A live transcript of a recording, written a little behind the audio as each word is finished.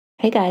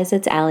Hey guys,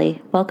 it's Allie.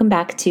 Welcome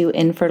back to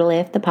Infertile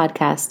AF, the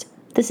podcast.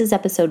 This is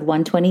episode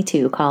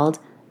 122 called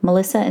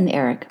Melissa and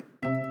Erik.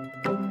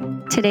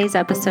 Today's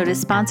episode is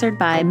sponsored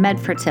by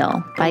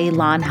MedFertil by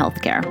Elan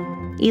Healthcare.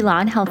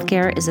 Elan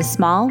Healthcare is a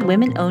small,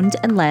 women-owned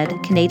and led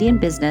Canadian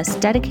business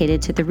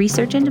dedicated to the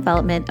research and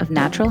development of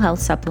natural health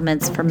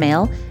supplements for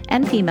male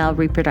and female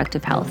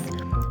reproductive health.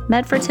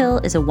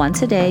 MedFertil is a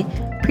once-a-day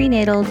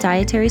prenatal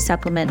dietary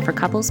supplement for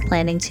couples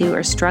planning to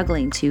or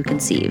struggling to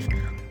conceive.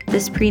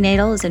 This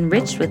prenatal is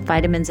enriched with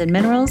vitamins and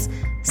minerals,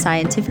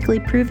 scientifically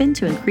proven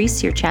to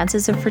increase your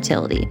chances of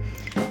fertility.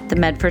 The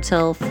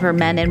MedFertil for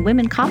Men and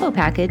Women combo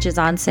package is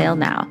on sale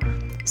now.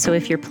 So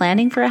if you're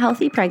planning for a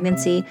healthy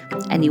pregnancy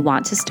and you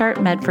want to start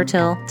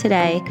MedFertil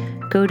today,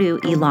 go to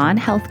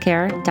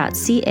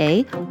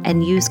elanhealthcare.ca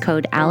and use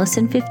code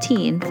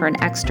Allison15 for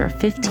an extra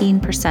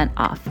 15%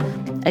 off.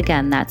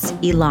 Again, that's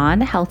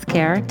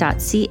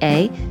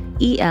elanhealthcare.ca,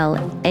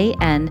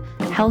 ELAN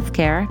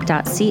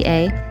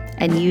healthcare.ca,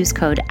 and use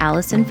code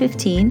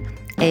Allison15,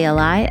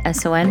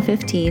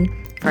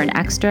 ALISON15, for an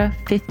extra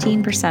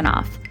 15%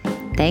 off.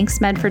 Thanks,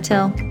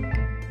 MedFertil.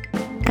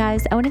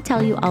 Guys, I want to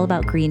tell you all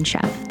about Green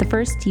Chef, the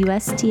first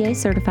USDA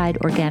certified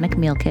organic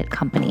meal kit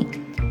company.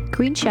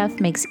 Green Chef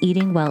makes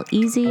eating well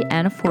easy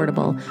and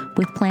affordable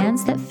with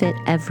plans that fit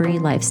every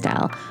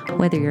lifestyle.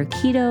 Whether you're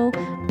keto,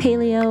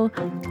 paleo,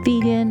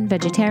 vegan,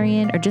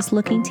 vegetarian, or just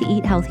looking to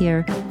eat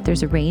healthier,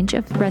 there's a range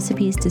of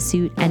recipes to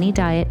suit any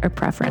diet or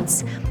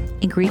preference.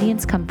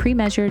 Ingredients come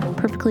pre-measured,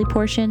 perfectly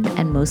portioned,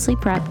 and mostly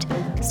prepped,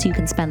 so you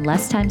can spend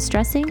less time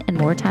stressing and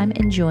more time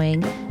enjoying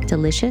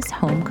delicious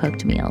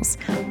home-cooked meals.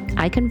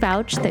 I can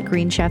vouch that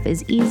Green Chef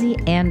is easy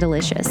and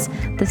delicious.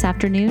 This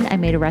afternoon, I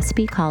made a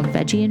recipe called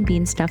Veggie and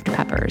Bean Stuffed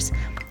Peppers.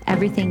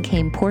 Everything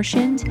came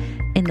portioned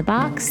in the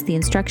box. The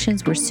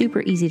instructions were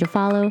super easy to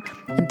follow,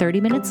 and 30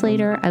 minutes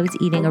later, I was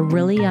eating a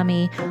really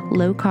yummy,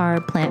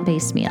 low-carb,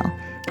 plant-based meal.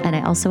 And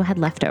I also had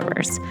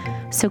leftovers.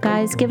 So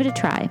guys, give it a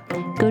try.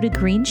 Go to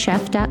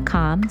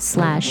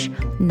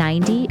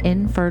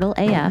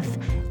greenchef.com/90infertileaf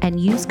and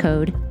use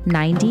code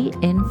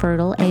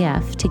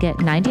 90infertileaf to get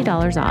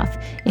 $90 off,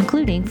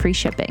 including free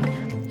shipping.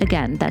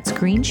 Again, that's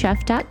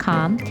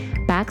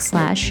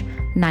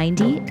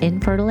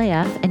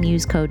greenchef.com/90infertileaf and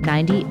use code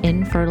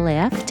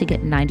 90infertileaf to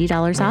get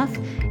 $90 off,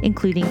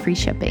 including free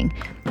shipping.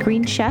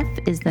 Green Chef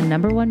is the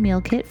 #1 meal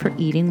kit for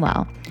eating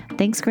well.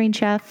 Thanks, Green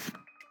Chef.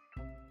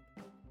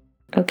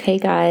 Okay,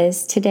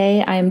 guys,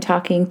 today I am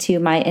talking to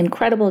my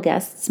incredible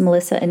guests,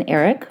 Melissa and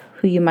Erik,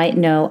 who you might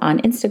know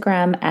on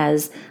Instagram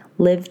as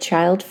Live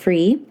Child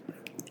Free.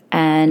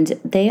 And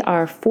they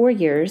are 4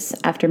 years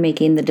after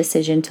making the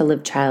decision to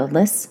live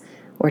childless,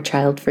 or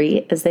child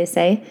free, as they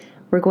say.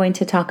 We're going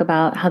to talk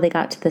about how they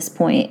got to this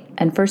point.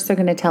 And first, they're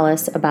going to tell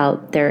us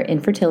about their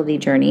infertility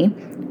journey,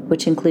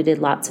 which included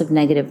lots of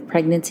negative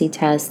pregnancy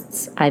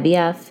tests,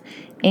 IVF,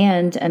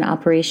 and an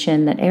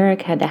operation that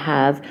Erik had to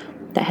have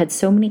that had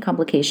so many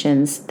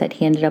complications that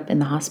he ended up in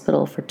the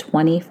hospital for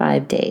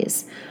 25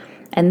 days.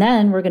 And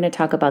then we're going to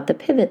talk about the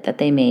pivot that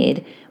they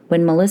made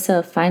when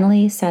Melissa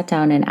finally sat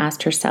down and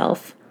asked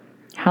herself,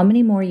 how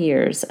many more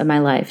years of my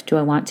life do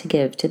I want to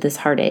give to this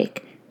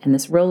heartache and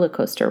this roller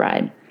coaster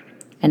ride?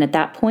 And at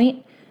that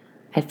point,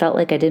 I felt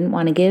like I didn't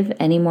want to give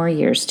any more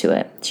years to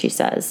it, she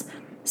says.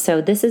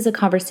 So this is a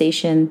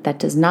conversation that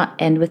does not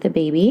end with a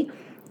baby.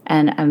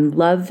 And I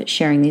love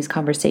sharing these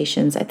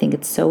conversations. I think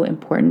it's so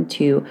important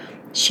to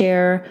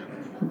share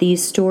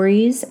these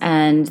stories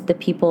and the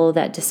people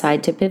that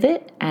decide to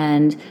pivot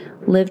and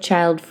live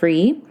child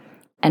free.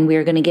 And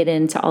we're going to get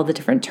into all the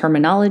different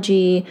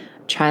terminology: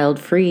 child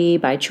free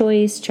by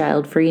choice,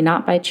 child free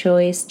not by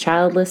choice,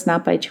 childless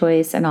not by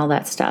choice, and all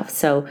that stuff.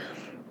 So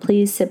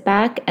please sit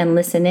back and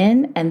listen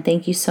in. And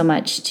thank you so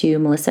much to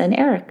Melissa and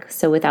Erik.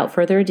 So without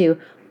further ado,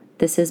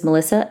 this is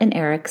Melissa and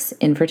Erik's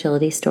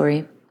infertility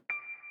story.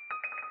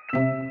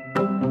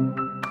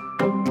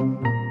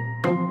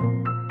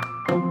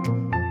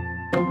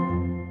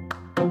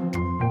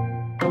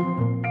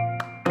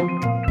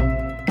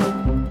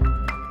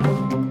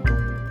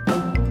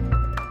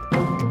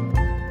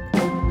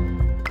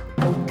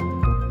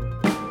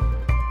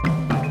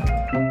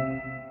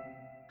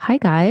 Hi,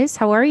 guys.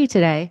 How are you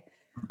today?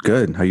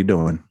 Good. How you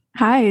doing?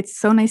 Hi, it's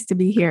so nice to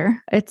be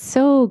here. It's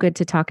so good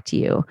to talk to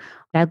you.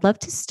 I'd love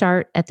to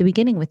start at the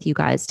beginning with you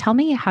guys. Tell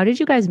me, how did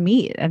you guys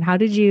meet and how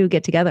did you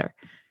get together?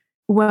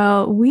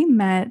 Well, we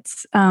met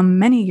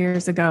many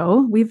years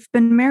ago. We've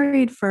been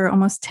married for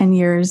almost 10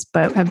 years,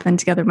 but have been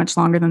together much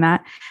longer than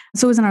that.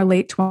 So it was in our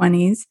late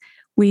 20s.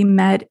 We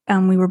met,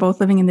 we were both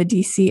living in the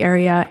DC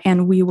area,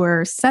 and we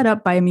were set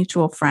up by a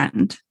mutual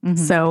friend. Mm-hmm.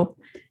 So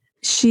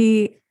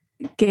she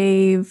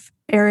gave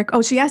Erik,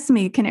 she asked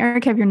me, can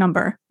Erik have your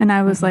number? And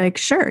I was like,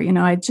 sure.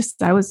 I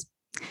was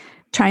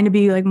trying to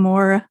be like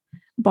more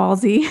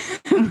ballsy,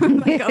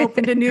 like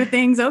open to new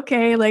things.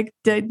 Okay.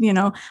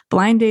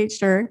 Blind date.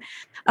 Sure.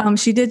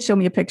 She did show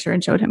me a picture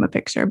and showed him a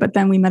picture, but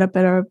then we met up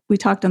we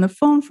talked on the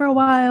phone for a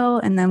while,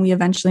 and then we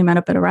eventually met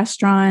up at a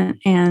restaurant,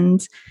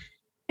 and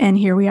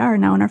here we are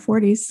now in our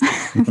 40s.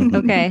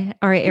 Okay.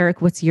 All right, Erik,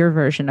 what's your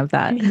version of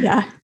that?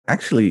 Yeah.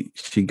 Actually,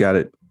 she got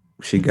it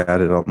She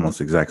got it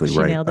almost exactly She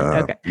right. nailed it.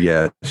 Okay.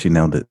 Yeah, she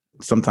nailed it.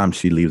 Sometimes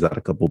she leaves out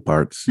a couple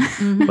parts,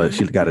 but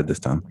she got it this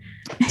time.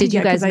 Did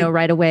you guys know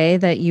right away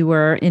that you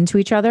were into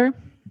each other?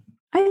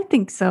 I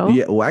think so.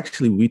 Yeah. Well,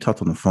 actually, we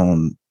talked on the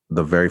phone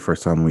the very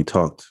first time we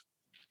talked.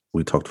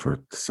 We talked for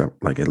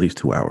like at least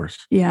 2 hours.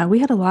 Yeah, we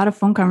had a lot of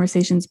phone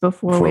conversations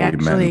before we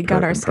actually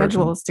got our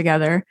schedules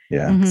together.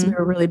 Yeah. Because we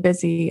were really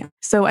busy.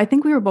 So I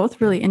think we were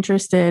both really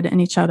interested in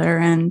each other.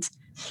 And,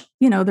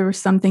 there were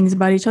some things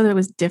about each other that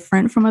was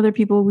different from other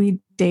people we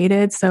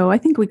dated. So I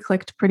think we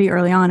clicked pretty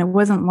early on. It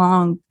wasn't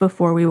long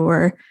before we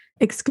were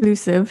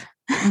exclusive.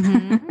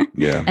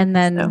 Yeah. And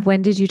then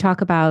when did you talk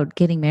about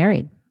getting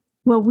married?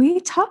 Well, we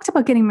talked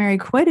about getting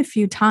married quite a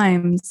few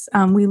times.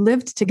 We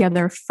lived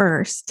together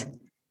first.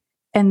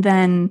 And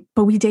then,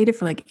 but we dated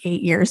for like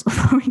 8 years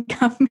before we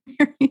got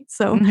married.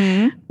 So,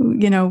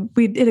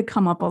 it had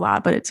come up a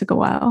lot, but it took a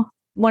while.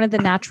 One of the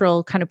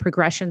natural kind of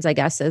progressions, I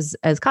guess,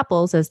 as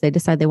couples, as they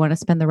decide they want to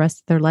spend the rest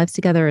of their lives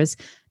together, is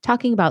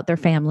talking about their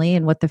family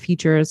and what the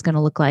future is going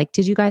to look like.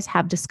 Did you guys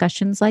have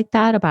discussions like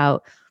that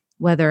about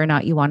whether or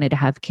not you wanted to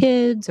have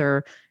kids,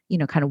 or,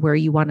 kind of where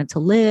you wanted to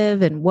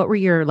live, and what were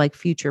your like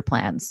future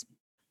plans?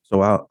 So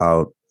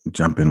I'll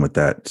jump in with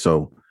that.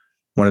 So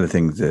one of the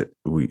things that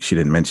she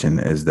didn't mention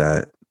is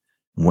that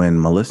when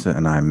Melissa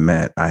and I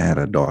met, I had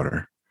a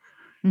daughter,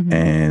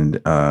 and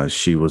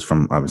she was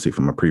obviously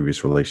from a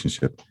previous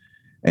relationship,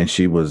 and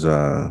she was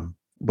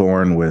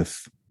born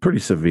with pretty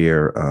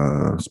severe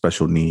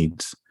special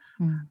needs,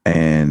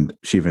 and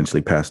she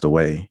eventually passed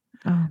away.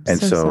 Oh, I'm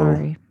so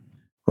sorry.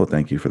 Well,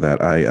 thank you for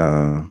that.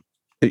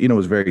 It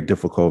was very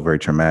difficult, very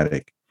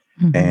traumatic.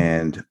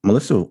 And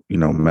Melissa,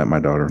 met my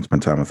daughter and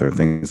spent time with her,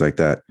 things like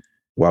that,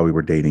 while we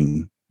were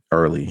dating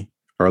earlier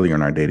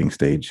in our dating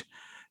stage.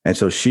 And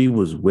so she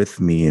was with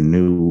me and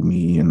knew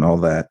me and all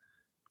that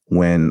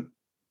when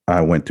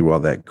I went through all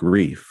that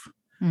grief.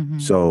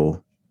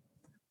 So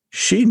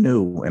she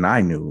knew, and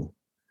I knew,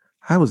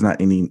 I was not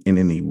in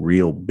any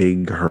real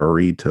big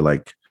hurry to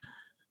like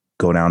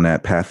go down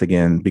that path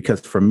again.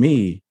 Because for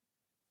me,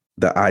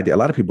 the idea, a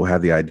lot of people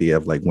have the idea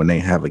of like when they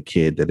have a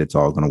kid that it's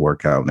all going to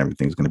work out and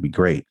everything's going to be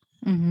great.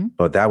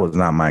 But that was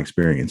not my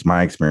experience.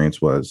 My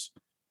experience was,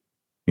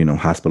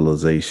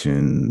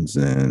 hospitalizations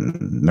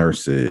and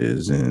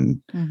nurses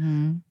and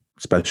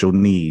special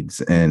needs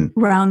and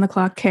round the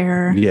clock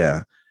care.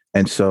 Yeah.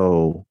 And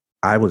so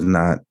I was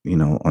not,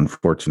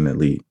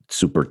 unfortunately,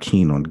 super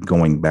keen on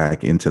going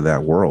back into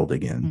that world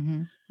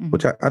again,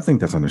 which I think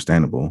that's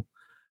understandable.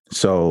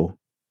 So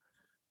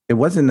it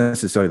wasn't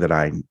necessarily that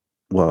I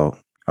was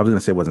going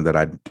to say it wasn't that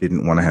I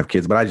didn't want to have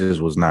kids, but I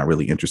just was not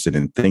really interested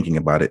in thinking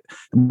about it,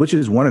 which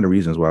is one of the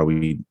reasons why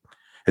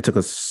it took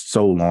us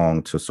so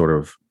long to sort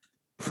of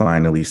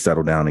finally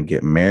settle down and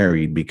get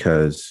married,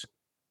 because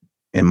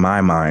in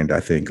my mind, I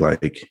think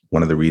like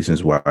one of the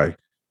reasons why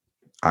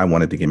I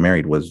wanted to get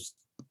married was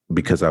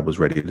because I was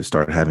ready to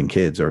start having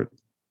kids or,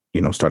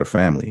 start a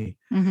family.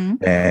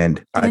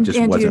 And I just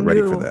wasn't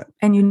ready for that.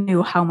 And you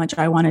knew how much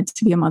I wanted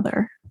to be a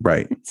mother.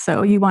 Right.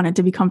 So you wanted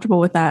to be comfortable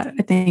with that,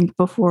 I think,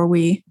 before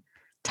we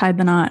tied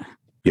the knot.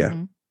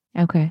 Yeah.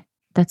 Okay.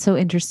 That's so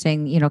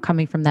interesting.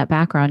 Coming from that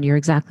background, you're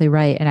exactly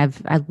right.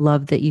 And I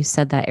love that you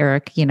said that,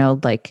 Eric,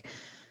 like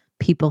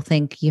people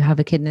think you have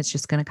a kid and it's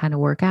just going to kind of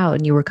work out,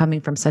 and you were coming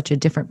from such a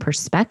different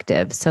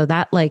perspective. So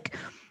that like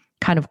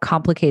kind of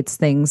complicates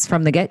things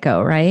from the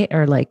get-go, right?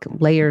 Or like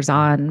layers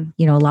on,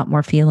 a lot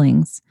more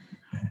feelings.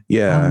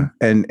 Yeah.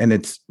 And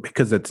it's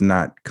because it's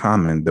not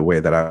common the way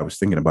that I was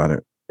thinking about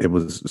it. It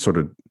was sort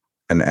of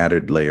an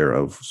added layer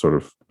of sort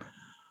of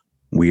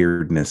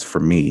weirdness for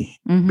me,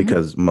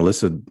 because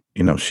Melissa,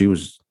 she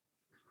was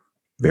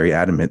very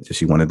adamant that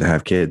she wanted to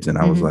have kids. And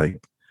I was like,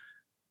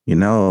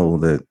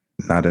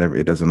 that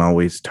it doesn't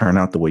always turn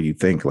out the way you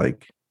think,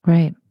 like,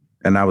 right.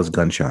 And I was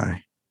gun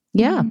shy.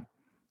 Yeah.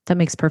 That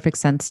makes perfect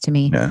sense to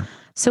me. Yeah.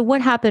 So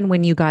what happened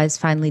when you guys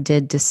finally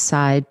did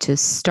decide to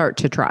start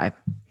to try?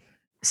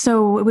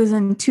 So it was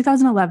in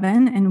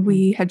 2011 and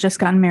we had just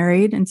gotten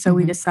married. And so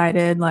we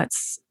decided,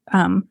 let's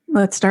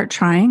start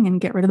trying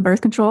and get rid of the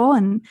birth control.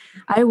 And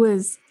I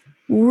was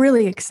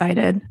really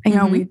excited.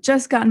 We'd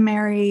just gotten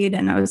married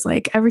and I was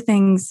like,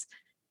 everything's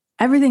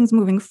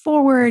moving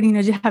forward.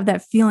 You have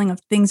that feeling of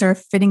things are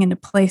fitting into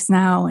place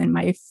now, and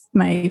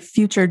my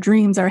future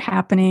dreams are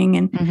happening.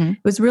 And it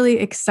was really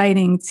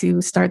exciting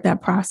to start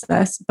that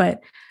process.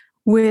 But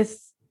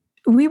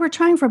we were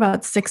trying for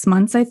about 6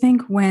 months, I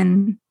think,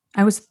 when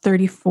I was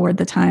 34 at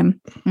the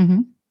time,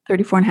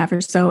 34 and a half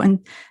or so. And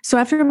so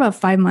after about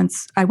 5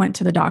 months, I went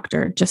to the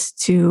doctor just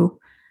to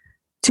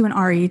an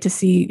RE to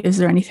see, is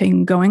there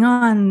anything going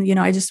on?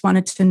 I just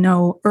wanted to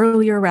know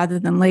earlier rather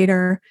than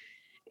later.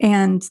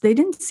 And they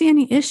didn't see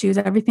any issues.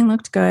 Everything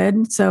looked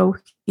good. So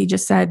he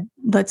just said,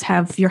 let's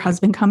have your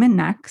husband come in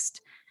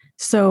next.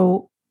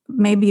 So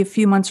maybe a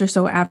few months or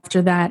so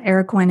after that,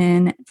 Erik went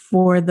in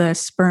for the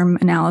sperm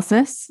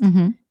analysis.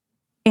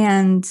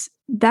 And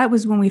that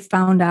was when we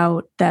found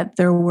out that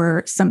there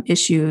were some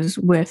issues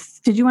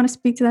with, did you want to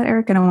speak to that,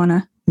 Erik? I don't want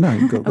to.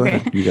 No, go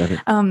ahead. You got it.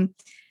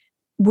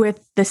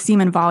 with the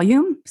semen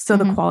volume. So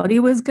the quality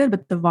was good,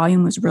 but the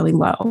volume was really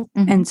low.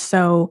 And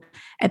so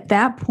at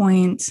that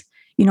point,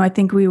 I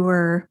think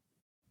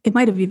it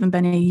might have even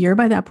been a year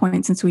by that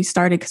point since we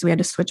started, because we had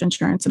to switch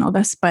insurance and all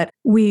this, but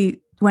we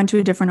went to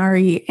a different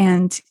RE,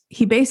 and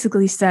he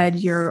basically said,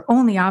 your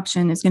only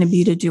option is going to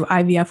be to do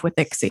IVF with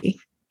ICSI.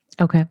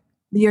 Okay.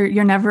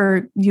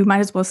 You might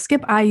as well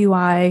skip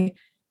IUI,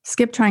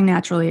 skip trying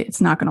naturally.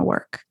 It's not going to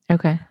work.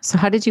 Okay. So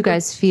how did you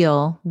guys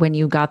feel when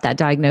you got that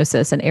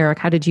diagnosis? And Erik,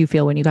 how did you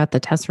feel when you got the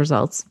test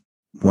results?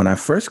 When I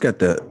first got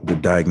the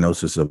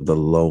diagnosis of the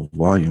low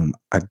volume,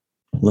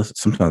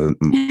 sometimes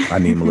I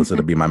need Melissa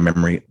to be my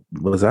memory.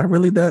 Was I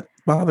really that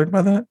bothered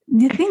by that?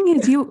 The thing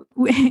is, he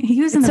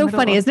was in it's so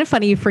funny. Isn't it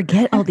funny? You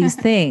forget all these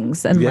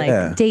things and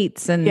like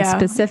dates and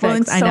specifics. Well,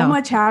 and so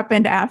much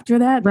happened after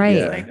that.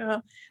 Right.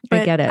 But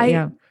I get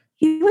it.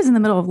 He was in the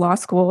middle of law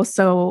school,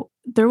 so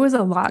there was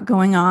a lot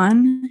going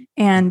on.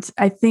 And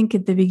I think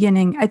at the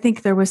beginning,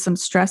 there was some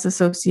stress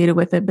associated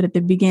with it. But at the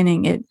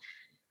beginning,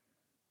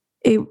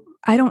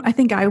 I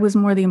think I was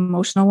more the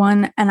emotional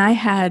one.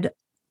 And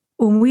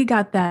when we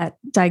got that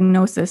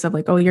diagnosis of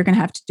like, oh, you're going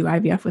to have to do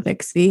IVF with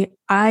ICSI,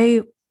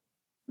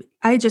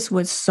 I just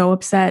was so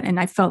upset. And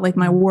I felt like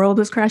my world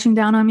was crashing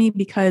down on me,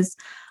 because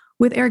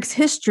with Erik's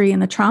history and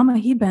the trauma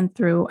he'd been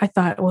through, I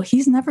thought, well,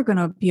 he's never going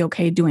to be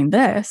okay doing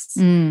this.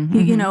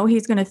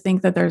 He's going to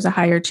think that there's a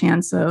higher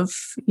chance of,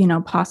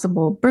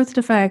 possible birth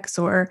defects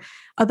or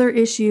other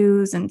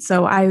issues. And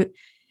so I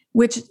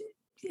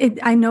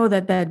know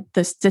that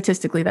the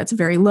statistically that's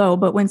very low,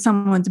 but when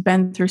someone's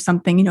been through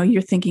something,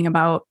 you're thinking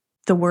about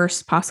the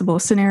worst possible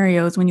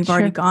scenarios when you've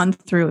already gone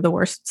through the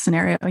worst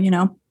scenario,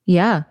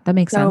 Yeah, that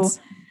makes sense.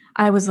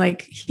 I was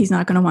like, he's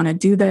not going to want to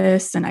do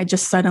this. And I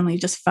just suddenly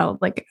just felt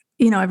like,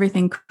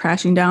 everything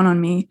crashing down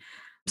on me.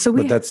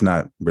 But that's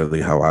not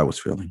really how I was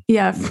feeling.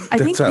 Yeah. I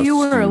think you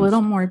were a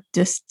little more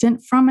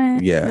distant from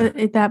it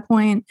at that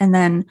point. And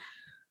then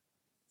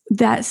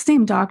that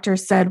same doctor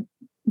said,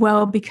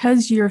 well,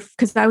 because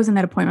I was in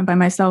that appointment by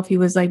myself, he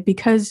was like,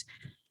 because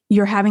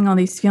you're having all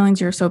these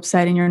feelings, you're so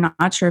upset, and you're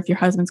not sure if your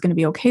husband's going to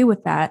be okay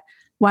with that.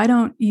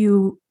 I'm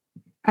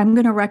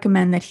going to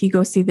recommend that he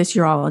go see this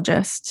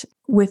urologist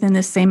within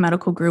the same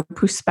medical group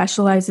who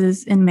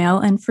specializes in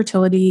male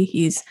infertility.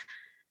 He's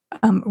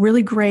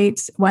really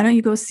great. Why don't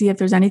you go see if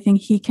there's anything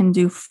he can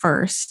do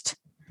first,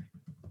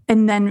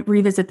 and then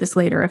revisit this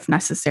later if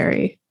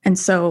necessary. And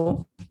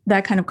so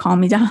that kind of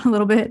calmed me down a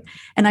little bit.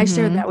 And I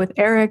shared that with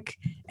Erik.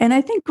 And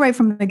I think right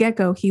from the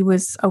get-go, he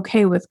was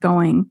okay with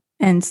going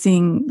and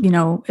seeing,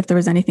 if there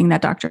was anything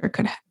that doctor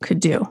could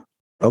do.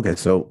 Okay,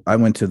 so I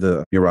went to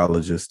the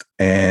urologist,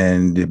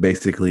 and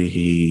basically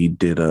he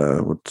did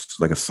what's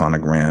like a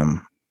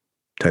sonogram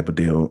type of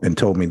deal, and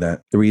told me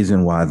that the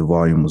reason why the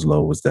volume was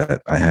low was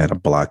that I had a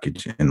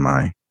blockage in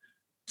my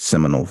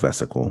seminal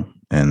vesicle.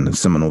 And the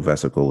seminal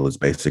vesicle is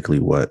basically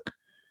what,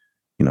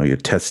 your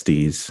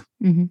testes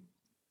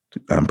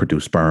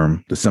produce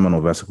sperm. The seminal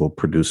vesicle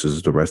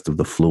produces the rest of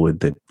the fluid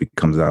that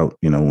comes out,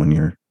 when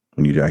you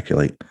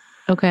ejaculate.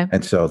 Okay.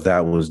 And so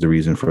that was the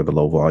reason for the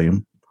low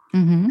volume.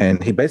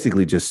 And he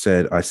basically just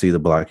said, I see the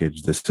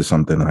blockage. This is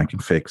something I can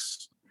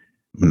fix.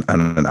 An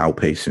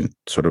outpatient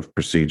sort of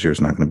procedure.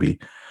 It's not going to be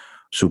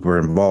super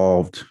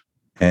involved,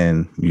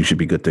 and you should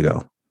be good to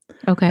go.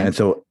 Okay. And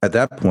so at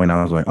that point,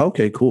 I was like,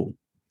 okay, cool.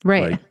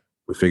 Right. Like,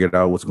 we figured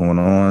out what's going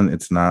on.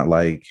 It's not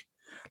like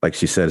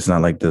she said, it's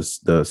not like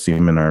the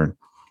semen are,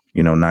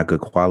 not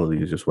good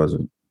quality. It just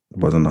wasn't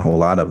a whole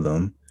lot of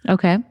them.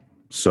 Okay.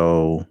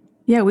 So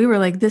yeah, we were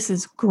like, this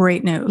is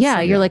great news.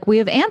 Yeah, you're like, we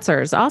have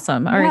answers.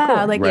 Awesome. All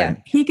right, cool.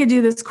 He could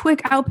do this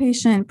quick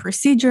outpatient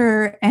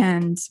procedure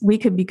and we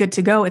could be good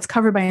to go. It's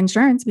covered by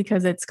insurance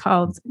because it's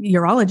called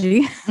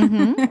urology.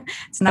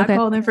 It's not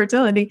called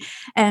infertility.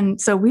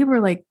 And so we were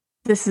like,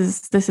 this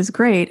is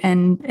great.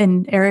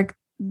 And Erik,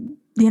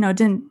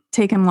 didn't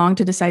take him long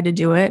to decide to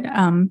do it.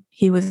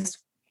 He was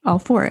all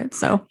for it.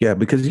 So yeah,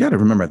 because you got to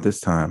remember at this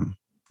time,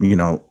 we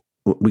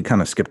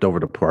kind of skipped over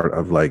the part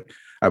of like,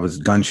 I was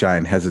gun shy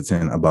and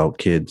hesitant about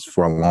kids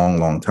for a long,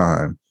 long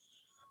time.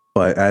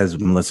 But as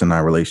Melissa and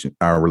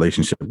our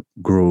relationship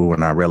grew,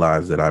 and I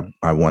realized that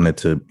I wanted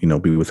to,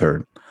 be with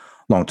her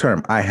long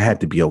term, I had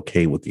to be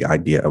okay with the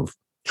idea of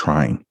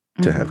trying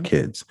to have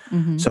kids.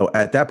 So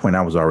at that point,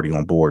 I was already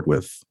on board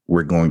with,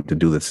 we're going to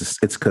do this.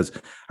 It's because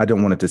I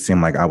don't want it to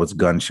seem like I was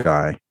gun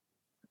shy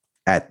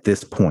at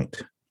this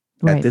point.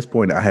 Right. At this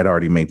point, I had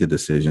already made the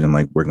decision,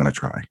 like, we're going to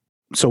try.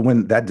 So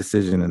when that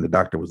decision and the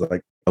doctor was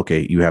like,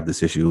 okay, you have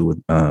this issue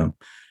with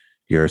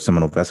your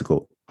seminal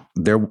vesicle,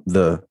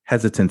 the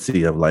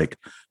hesitancy of like,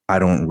 I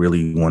don't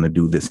really want to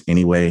do this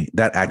anyway,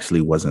 that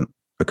actually wasn't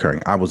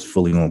occurring. I was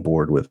fully on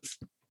board with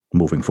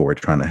moving forward,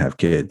 trying to have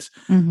kids.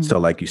 So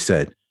like you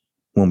said,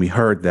 when we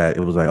heard that,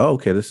 it was like, oh,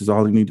 okay, this is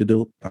all you need to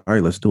do. All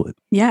right, let's do it.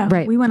 Yeah.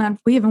 Right.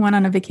 We even went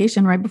on a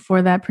vacation right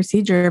before that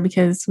procedure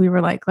because we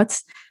were like,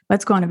 let's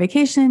go on a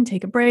vacation,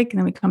 take a break, and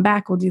then we come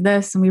back, we'll do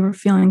this. And we were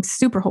feeling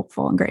super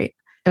hopeful and great.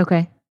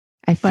 Okay.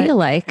 I feel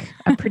like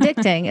I'm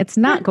predicting it's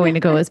not going to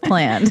go as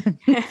planned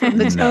from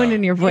the tone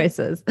in your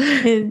voices.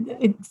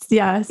 It's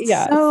Yeah.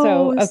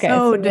 So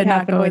what did not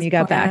happened go when as you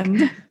got planned.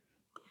 back?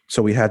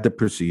 So we had the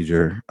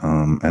procedure.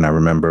 And I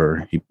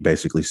remember he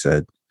basically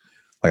said,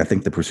 like, I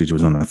think the procedure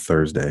was on a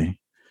Thursday.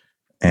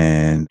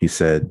 And he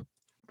said,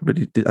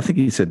 I think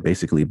he said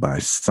basically by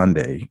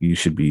Sunday, you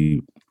should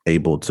be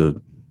able to,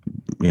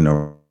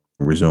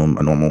 resume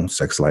a normal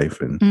sex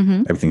life and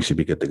everything should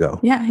be good to go.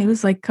 Yeah. He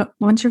was like,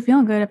 once you're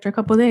feeling good after a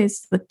couple of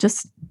days,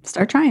 just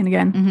start trying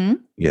again. Mm-hmm.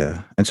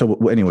 Yeah. And so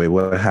anyway,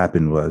 what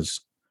happened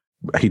was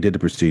he did the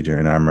procedure.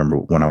 And I remember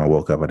when I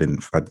woke up,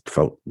 I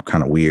felt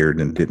kind of weird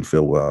and didn't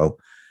feel well.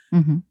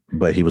 Mm-hmm.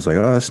 But he was like,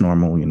 oh, that's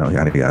normal,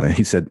 yada, yada.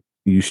 He said,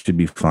 you should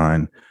be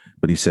fine.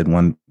 But he said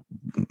one,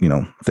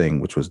 thing,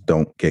 which was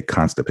don't get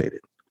constipated.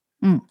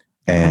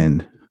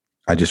 And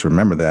I just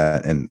remember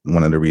that. And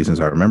one of the reasons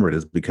I remember it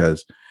is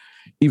because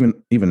even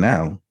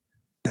now,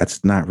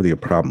 that's not really a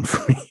problem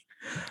for me.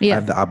 Yeah. I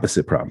have the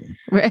opposite problem.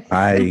 Right.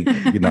 I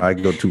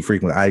go too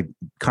frequently.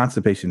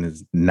 Constipation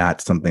is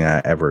not something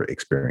I ever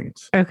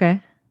experience. Okay.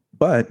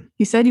 But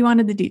you said you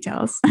wanted the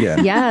details.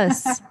 Yeah.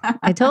 Yes.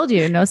 I told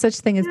you, no such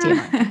thing as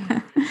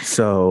TMI.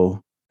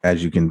 So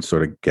as you can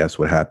sort of guess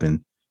what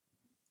happened,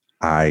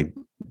 I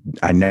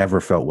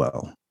never felt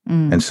well.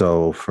 And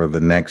so for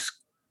the next,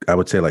 I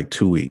would say like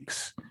 2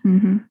 weeks,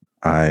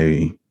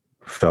 I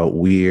felt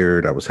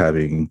weird. I was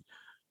having,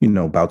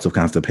 bouts of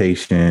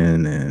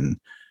constipation and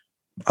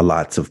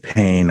lots of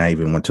pain. I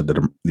even went to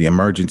the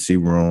emergency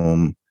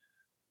room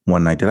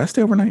one night. Did I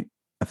stay overnight?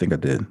 I think I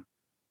did.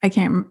 I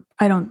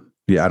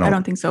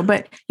don't think so.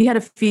 But you had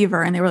a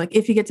fever and they were like,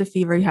 if you get a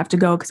fever, you have to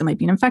go because it might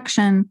be an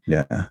infection.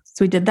 Yeah.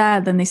 So we did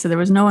that. Then they said there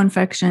was no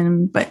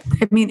infection. But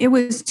I mean, it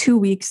was 2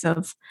 weeks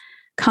of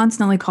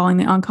constantly calling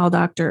the on-call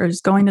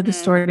doctors, going to the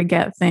store to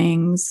get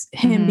things,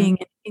 him being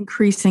in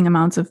increasing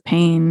amounts of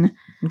pain.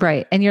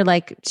 Right. And you're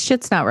like,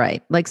 shit's not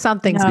right. Like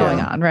something's going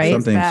on, right?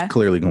 Something's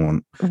clearly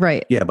going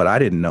right. Yeah. But I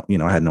didn't know,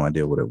 I had no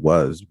idea what it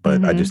was,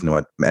 but I just knew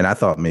it. And I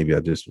thought maybe I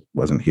just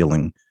wasn't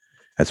healing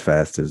as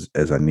fast as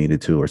I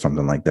needed to or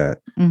something like that.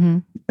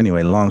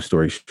 Anyway, long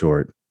story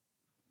short,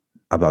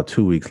 about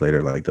 2 weeks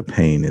later, like the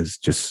pain is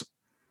just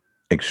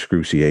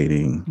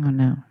excruciating. Oh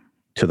no.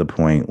 To the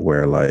point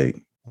where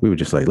like, we were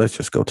just like, let's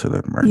just go to the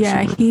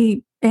emergency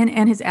room.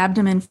 And his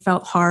abdomen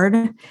felt hard.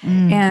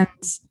 And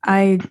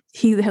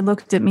he had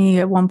looked at me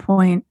at one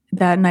point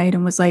that night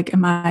and was like,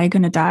 am I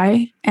going to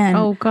die? And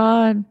oh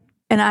God.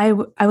 And I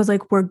was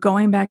like, we're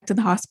going back to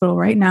the hospital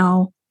right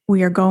now.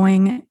 We are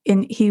going.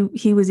 And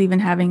he was even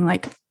having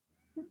like,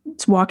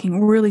 it's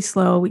walking really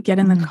slow. We get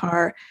in the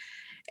car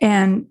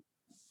and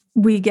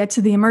we get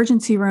to the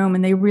emergency room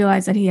and they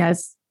realize that he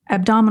has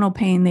abdominal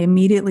pain. They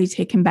immediately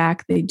take him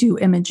back. They do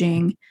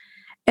imaging.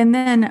 And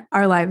then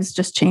our lives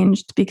just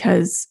changed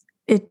because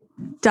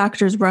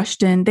doctors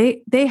rushed in.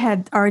 They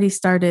had already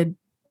started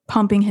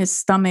pumping his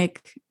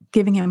stomach,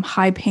 giving him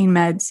high pain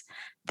meds.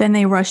 Then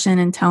they rush in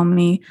and tell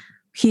me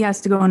he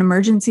has to go on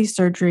emergency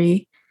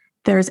surgery.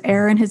 There's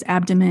air in his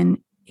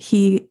abdomen.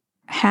 He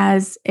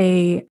has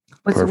a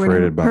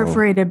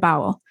perforated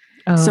bowel.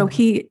 Oh. So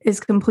he is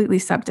completely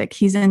septic.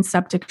 He's in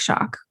septic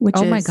shock, which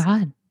is my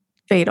God,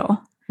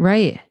 fatal.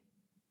 Right.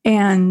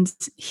 And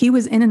he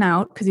was in and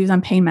out because he was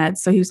on pain meds.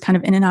 So he was kind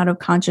of in and out of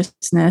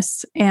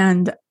consciousness.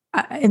 And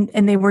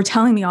they were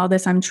telling me all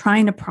this. I'm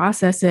trying to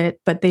process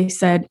it, but they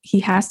said he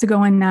has to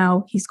go in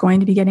now. He's going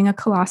to be getting a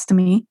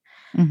colostomy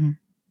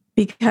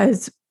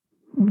because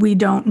we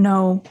don't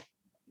know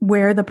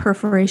where the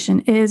perforation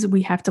is.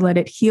 We have to let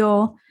it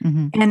heal.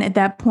 And at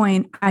that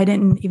point, I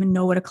didn't even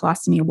know what a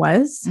colostomy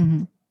was.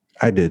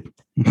 I did.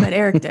 But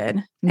Erik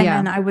did. And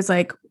then I was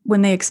like,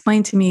 when they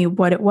explained to me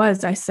what it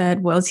was, I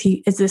said, well,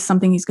 is this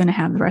something he's going to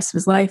have the rest of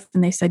his life?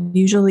 And they said,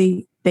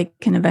 usually they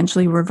can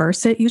eventually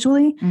reverse it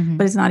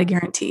but it's not a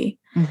guarantee.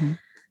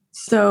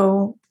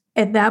 So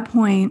at that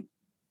point,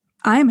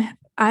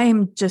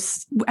 I'm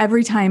just,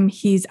 every time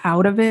he's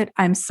out of it,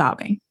 I'm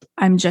sobbing.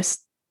 I'm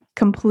just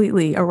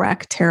completely a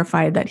wreck,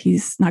 terrified that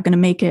he's not going to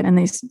make it. And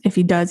if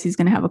he does, he's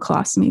going to have a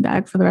colostomy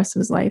bag for the rest of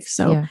his life.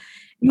 So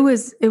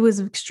it was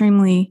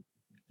extremely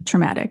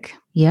traumatic.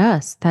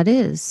 Yes, that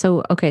is.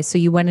 So, okay. So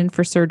you went in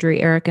for surgery,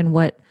 Erik, and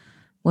what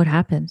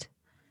happened?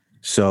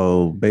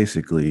 So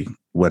basically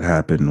what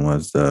happened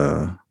was,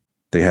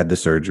 they had the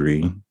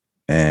surgery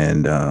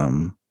and,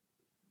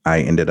 I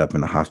ended up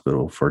in the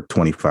hospital for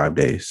 25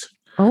 days.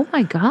 Oh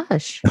my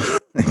gosh.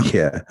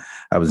 Yeah.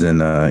 I was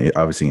in,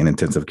 obviously in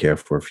intensive care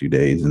for a few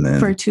days. And then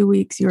for 2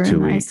 weeks, you were in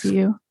the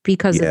ICU.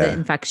 Because of the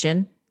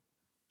infection?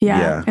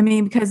 Yeah. I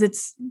mean, because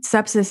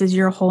sepsis is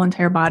your whole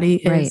entire body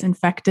is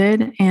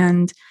infected.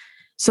 And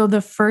so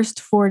the first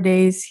 4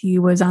 days he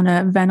was on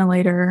a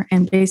ventilator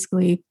and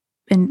basically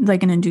in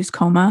like an induced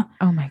coma.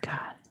 Oh my God.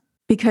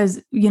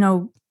 Because,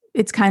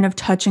 it's kind of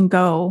touch and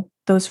go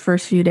those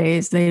first few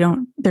days.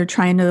 They're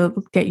trying to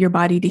get your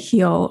body to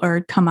heal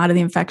or come out of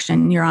the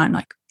infection. You're on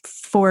like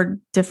 4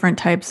 different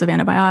types of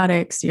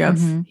antibiotics. You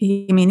have,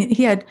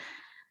 he had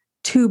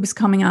tubes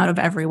coming out of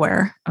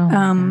everywhere. Oh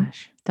my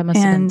gosh. That must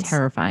have been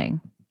terrifying.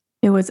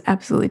 It was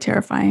absolutely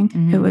terrifying.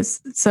 Mm-hmm. It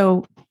was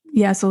so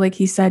like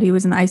he said, he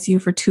was in the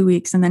ICU for 2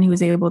 weeks, and then he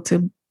was able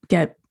to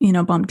get,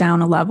 bumped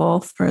down a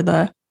level for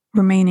the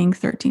remaining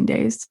 13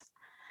 days.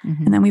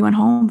 Mm-hmm. And then we went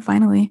home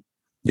finally.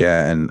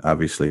 Yeah. And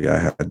obviously I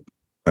had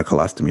a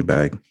colostomy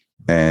bag,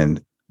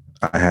 and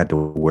I had to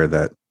wear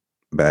that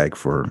bag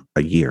for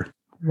a year.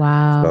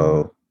 Wow.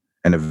 So,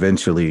 and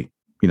eventually,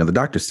 the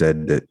doctor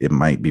said that it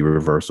might be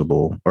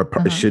reversible, or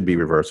it should be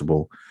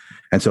reversible.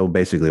 And so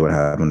basically what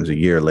happened is a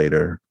year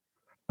later,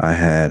 I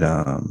had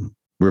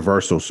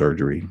reversal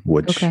surgery,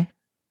 which,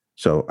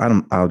 so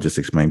I'll just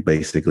explain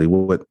basically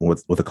with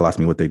a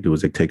colostomy. What they do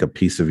is they take a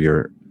piece of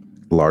your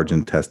large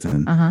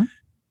intestine,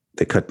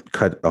 they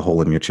cut a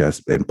hole in your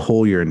chest and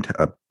pull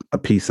a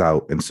piece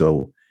out. And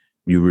so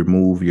you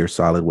remove your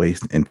solid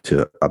waste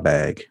into a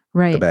bag.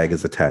 Right. The bag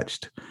is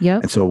attached.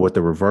 Yep. And so with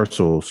the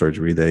reversal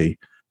surgery, they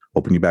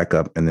open you back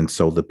up and then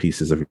sew the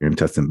pieces of your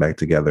intestine back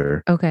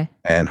together. Okay.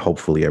 And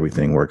hopefully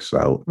everything works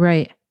out.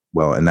 Right.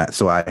 Well,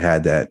 so I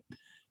had that,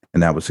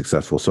 and that was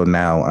successful. So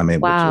now I'm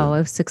able to. Wow, it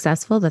was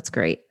successful. That's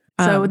great.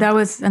 So that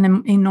was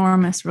an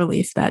enormous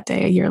relief that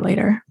day, a year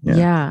later.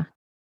 Yeah.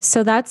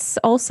 So that's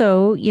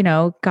also,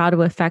 got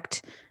to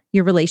affect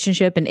your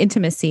relationship and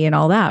intimacy and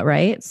all that,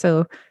 right?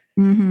 So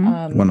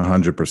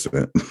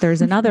 100%.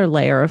 There's another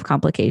layer of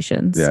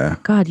complications. Yeah.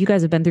 God, you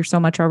guys have been through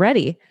so much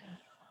already.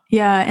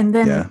 Yeah. And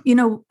then,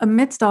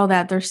 amidst all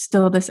that, there's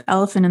still this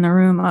elephant in the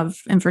room of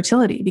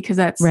infertility, because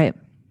that's right.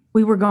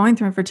 We were going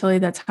through infertility.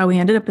 That's how we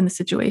ended up in the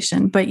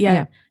situation. But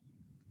yet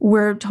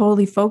we're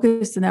totally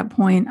focused at that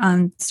point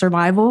on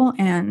survival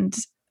and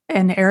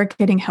Erik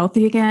getting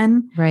healthy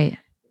again. Right.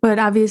 But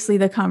obviously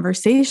the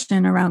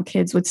conversation around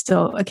kids would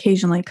still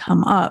occasionally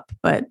come up.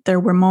 But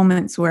there were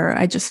moments where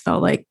I just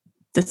felt like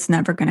that's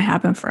never going to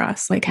happen for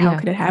us. Like, how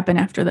could it happen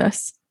after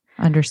this?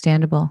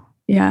 Understandable.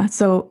 Yeah.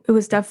 So it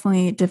was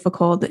definitely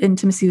difficult. The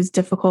intimacy was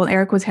difficult.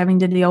 Erik was having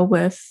to deal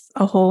with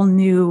a whole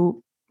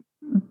new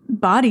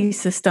body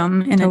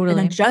system and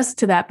adjust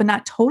to that, but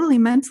not totally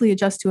mentally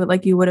adjust to it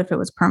like you would if it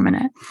was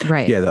permanent.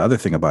 Right. Yeah. The other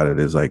thing about it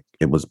is like,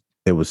 it was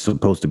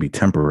supposed to be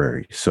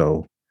temporary.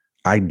 So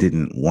I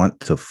didn't want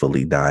to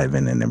fully dive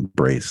in and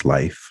embrace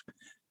life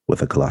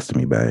with a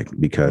colostomy bag,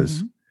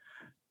 because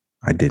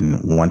I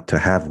didn't want to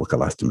have a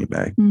colostomy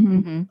bag.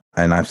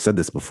 And I've said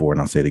this before, and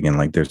I'll say it again.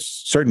 Like, there's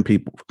certain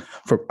people,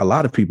 for a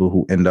lot of people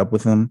who end up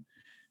with them,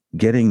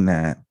 getting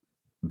that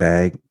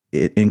bag,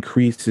 it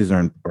increases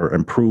or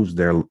improves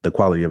the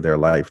quality of their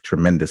life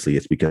tremendously.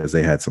 It's because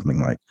they had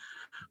something like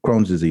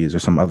Crohn's disease or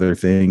some other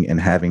thing, and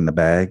having the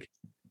bag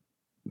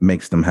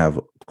makes them have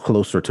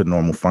closer to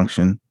normal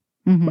function.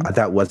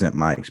 That wasn't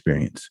my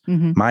experience.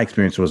 My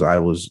experience was I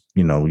was,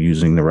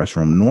 using the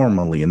restroom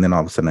normally, and then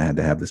all of a sudden I had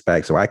to have this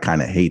bag. So I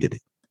kind of hated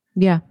it.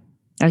 Yeah.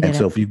 And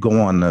so if you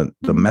go on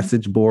the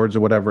message boards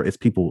or whatever, it's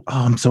people,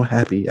 oh, I'm so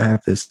happy I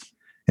have this.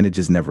 And it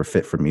just never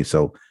fit for me.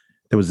 So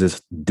there was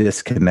this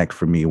disconnect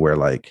for me where,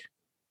 like,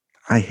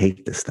 I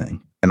hate this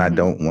thing and I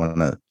don't want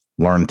to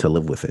learn to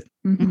live with it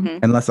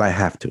unless I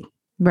have to.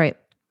 Right.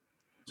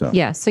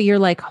 So you're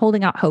like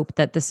holding out hope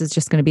that this is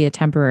just going to be a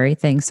temporary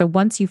thing. So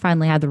once you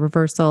finally had the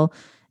reversal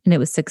and it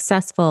was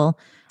successful,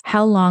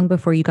 how long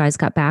before you guys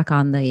got back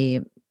on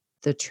the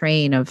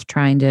train of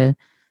trying to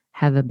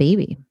have a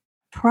baby?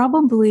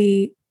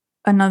 Probably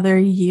another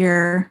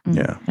year.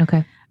 Yeah.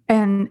 Okay.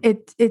 And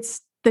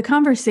it's the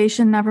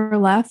conversation never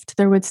left.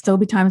 There would still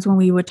be times when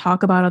we would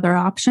talk about other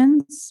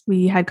options.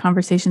 We had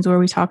conversations where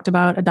we talked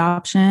about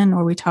adoption,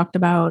 or we talked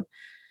about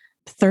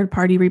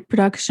third-party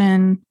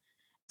reproduction.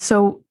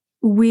 So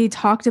we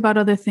talked about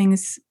other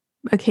things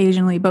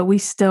occasionally, but we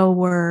still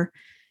were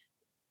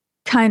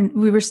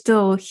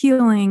still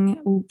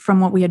healing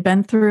from what we had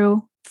been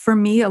through. For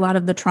me, a lot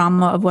of the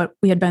trauma of what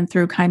we had been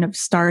through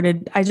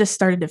I just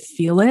started to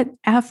feel it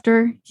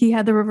after he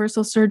had the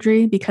reversal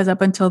surgery, because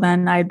up until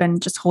then I had been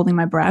just holding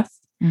my breath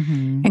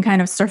and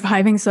kind of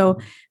surviving. So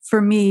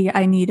for me,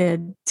 I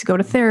needed to go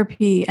to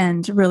therapy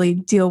and really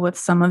deal with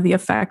some of the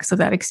effects of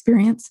that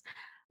experience.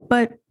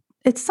 But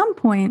at some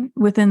point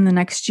within the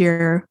next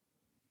year,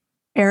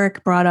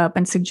 Erik brought up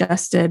and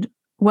suggested,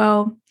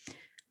 well,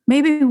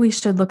 maybe we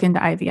should look into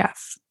IVF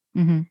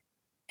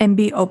and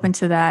be open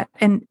to that.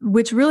 And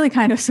which really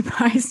kind of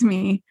surprised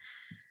me.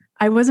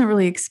 I wasn't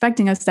really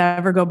expecting us to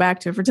ever go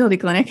back to a fertility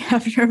clinic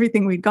after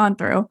everything we'd gone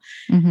through.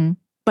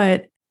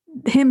 But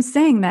him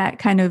saying that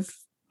kind of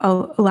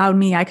allowed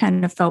me, I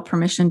kind of felt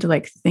permission to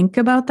like think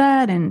about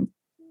that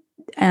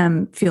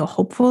and feel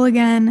hopeful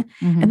again.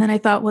 And then I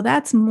thought, well,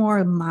 that's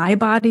more my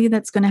body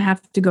that's going to have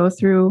to go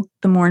through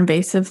the more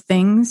invasive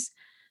things.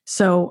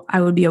 So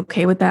I would be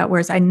okay with that.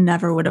 Whereas I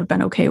never would have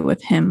been okay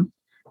with him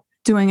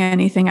doing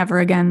anything ever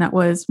again that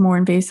was more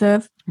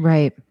invasive.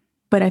 Right.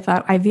 But I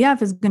thought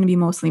IVF is going to be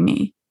mostly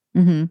me.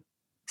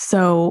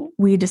 So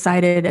we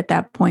decided at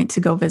that point to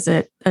go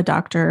visit a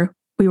doctor.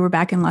 We were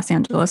back in Los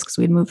Angeles because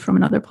we'd moved from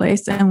another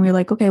place. And we were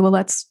like, okay, well,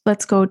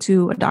 let's go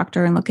to a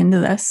doctor and look into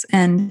this.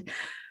 And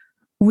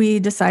we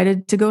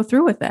decided to go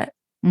through with it.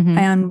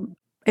 And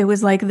it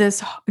was like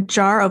this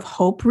jar of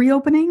hope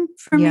reopening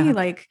for me.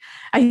 Like,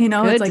 Good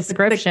it's like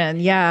description.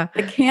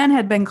 the can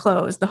had been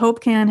closed. The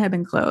hope can had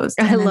been closed.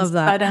 I love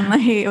that.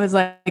 Suddenly it was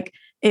like,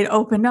 it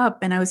opened up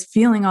and I was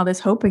feeling all this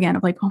hope again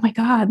of like, oh my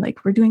God,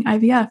 like we're doing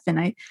IVF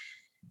and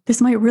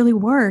this might really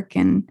work.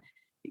 And,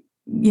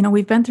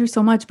 we've been through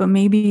so much, but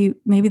maybe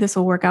this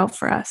will work out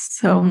for us.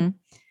 So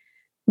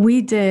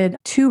we did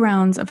 2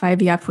 rounds of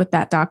IVF with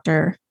that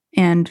doctor,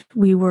 and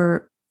we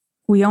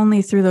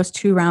only through those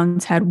 2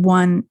 rounds had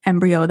 1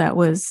 embryo that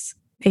was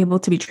able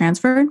to be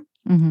transferred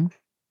and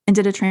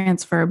did a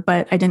transfer,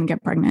 but I didn't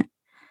get pregnant.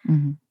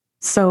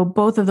 So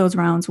both of those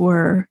rounds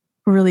were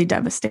really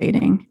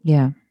devastating.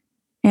 Yeah.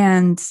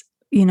 And,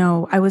 we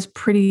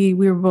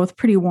were both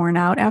pretty worn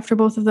out after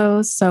both of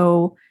those.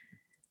 So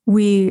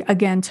we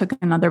again took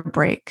another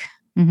break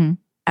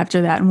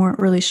after that and weren't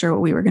really sure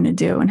what we were going to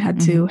do and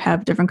had to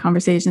have different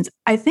conversations.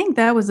 I think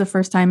that was the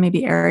first time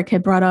maybe Erik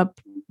had brought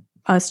up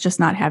us just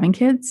not having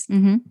kids.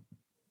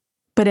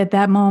 But at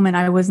that moment,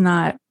 I was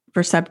not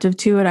receptive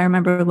to it. I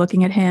remember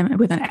looking at him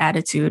with an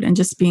attitude and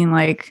just being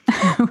like,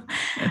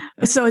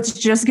 so it's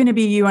just going to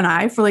be you and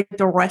I for like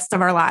the rest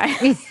of our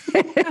lives.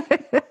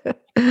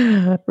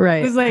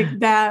 Right.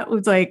 That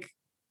was like,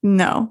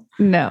 no.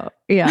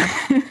 Yeah.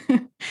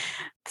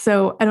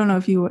 So I don't know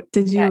if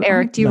did you,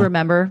 Erik, do you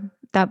remember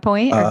that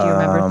point or do you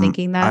remember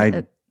thinking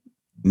that?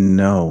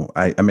 No,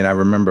 I mean, I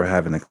remember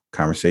having a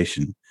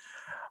conversation,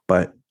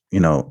 but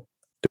the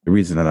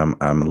reason that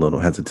I'm a little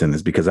hesitant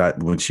is because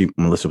when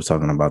Melissa was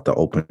talking about the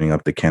opening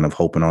up the can of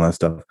hope and all that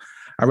stuff,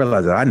 I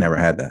realized that I never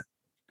had that.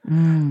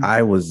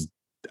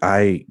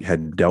 I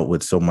had dealt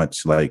with so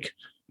much like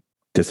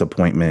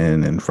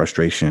disappointment and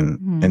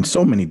frustration and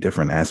so many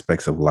different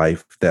aspects of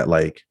life that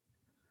like,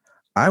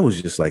 I was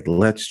just like,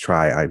 let's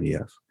try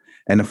IVF.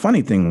 And the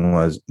funny thing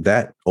was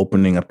that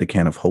opening up the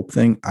can of hope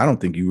thing, I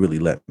don't think you really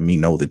let me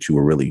know that you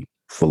were really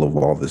full of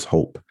all this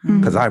hope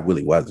because I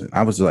really wasn't.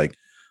 I was like,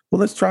 well,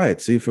 let's try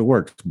it, see if it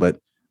works. But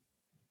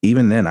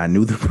even then, I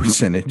knew the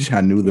percentage.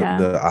 I knew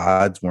the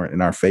odds weren't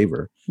in our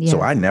favor. Yeah.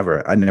 So I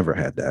never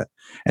had that.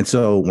 And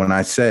so when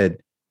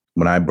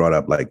I brought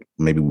up like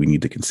maybe we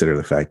need to consider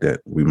the fact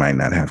that we might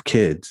not have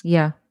kids.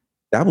 Yeah,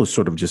 that was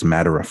sort of just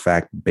matter of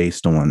fact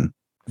based on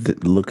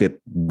look at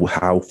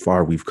how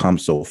far we've come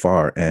so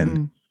far,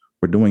 and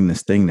we're doing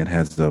this thing that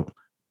has a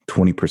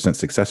 20%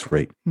 success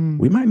rate.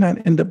 We might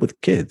not end up with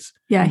kids.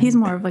 Yeah, he's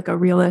more of like a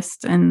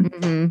realist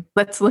and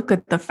let's look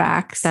at the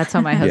facts. That's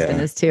how my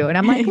husband is too. And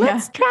I'm like,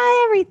 let's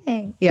try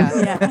everything.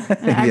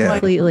 Yeah.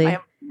 Completely.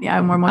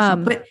 I'm more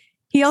emotional. But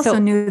he also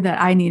knew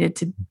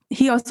that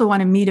he also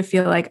wanted me to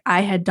feel like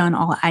I had done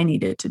all I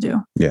needed to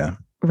do. Yeah.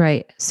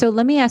 Right. So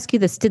let me ask you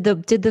this. Did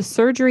the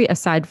surgery,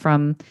 aside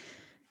from,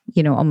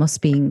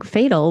 almost being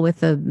fatal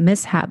with a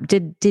mishap,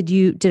 did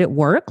it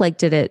work? Like,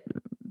 did it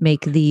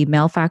make the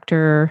male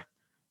factor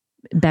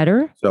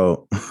better?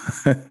 So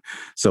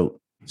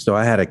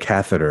I had a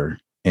catheter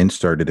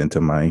inserted into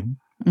my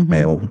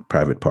male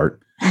private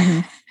part,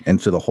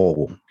 into the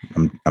hole.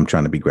 I'm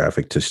trying to be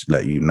graphic to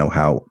let you know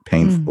how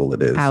painful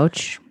it is.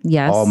 Ouch.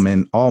 Yes.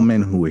 All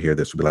men who would hear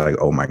this would be like,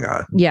 "Oh my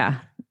God." Yeah.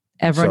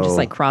 Everyone just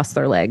like crossed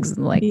their legs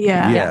and like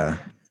yeah.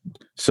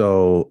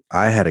 So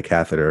I had a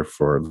catheter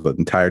for the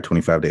entire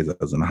 25 days I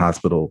was in the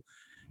hospital,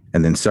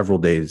 and then several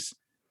days,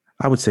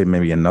 I would say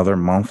maybe another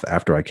month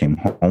after I came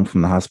home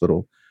from the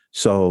hospital.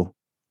 So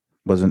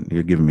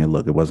you're giving me a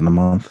look. It wasn't a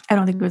month. I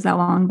don't think it was that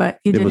long, but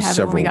you did have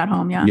it when we got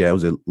home. Yeah. Yeah. It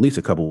was at least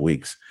a couple of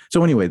weeks.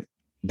 So anyway,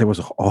 there was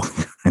all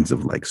kinds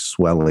of like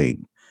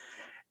swelling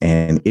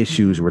and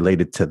issues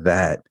related to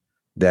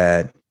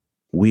that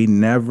we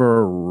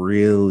never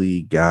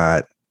really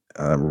got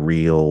a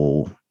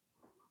real,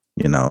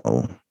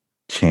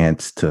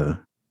 chance to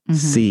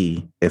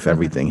see if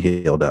everything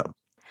healed up.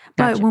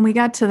 But when we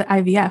got to the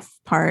IVF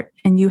part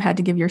and you had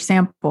to give your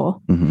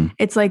sample,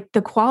 it's like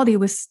the quality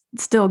was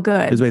still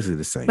good. It was basically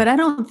the same. But I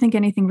don't think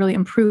anything really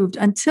improved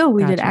until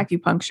we did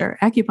acupuncture.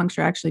 Acupuncture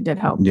actually did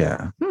help.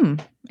 Yeah.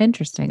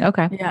 Interesting.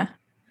 Okay. Yeah.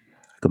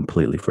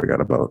 Completely forgot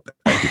about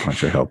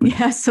acupuncture helping.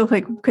 Yeah. So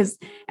because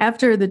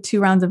after the 2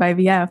 rounds of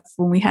IVF,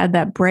 when we had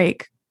that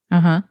break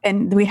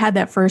and we had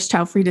that first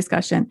child-free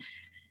discussion,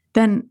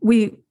 then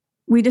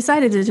we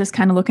decided to just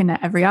kind of look into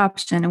every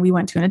option, and we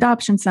went to an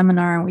adoption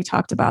seminar and we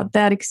talked about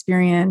that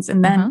experience.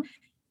 And then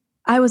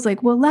I was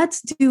like, well,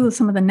 let's do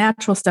some of the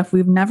natural stuff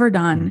we've never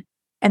done.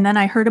 And then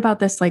I heard about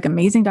this like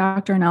amazing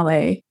doctor in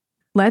LA.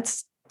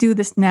 Let's do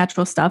this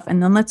natural stuff.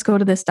 And then let's go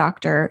to this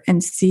doctor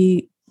and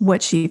see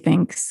what she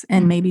thinks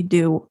and maybe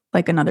do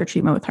like another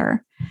treatment with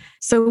her.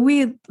 So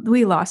we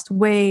lost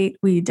weight.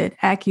 We did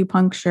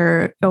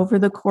acupuncture over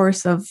the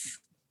course of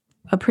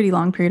a pretty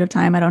long period of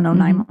time. I don't know,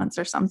 9 months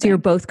or something. So you're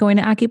both going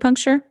to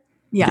acupuncture?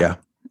 Yeah.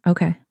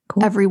 Okay,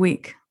 cool. Every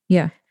week.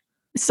 Yeah.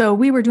 So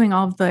we were doing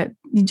all of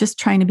just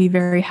trying to be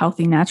very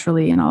healthy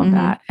naturally and all of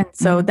that. And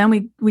so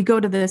then we go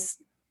to this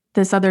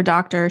other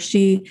doctor.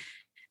 She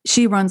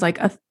runs like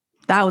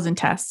 1,000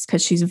 tests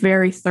because she's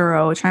very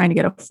thorough, trying to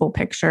get a full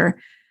picture.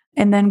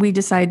 And then we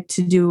decide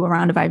to do a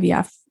round of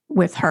IVF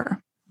with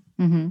her.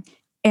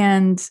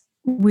 And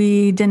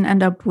we didn't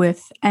end up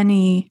with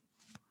any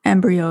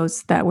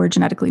embryos that were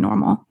genetically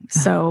normal.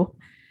 So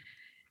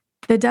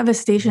the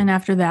devastation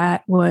after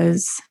that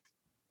was,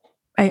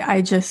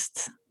 I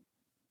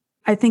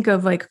think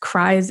of like my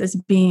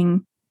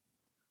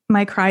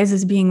cries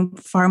as being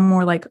far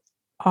more like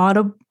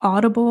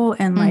audible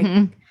and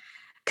like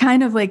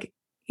kind of like,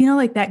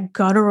 like that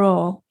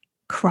guttural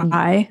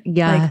cry,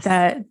 Yes. like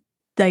that,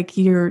 like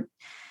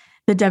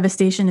the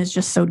devastation is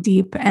just so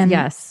deep. And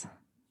yes.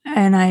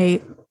 And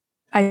I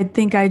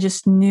think I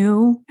just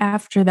knew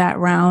after that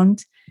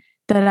round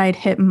that I'd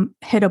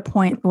hit a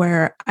point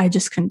where I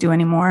just couldn't do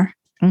anymore.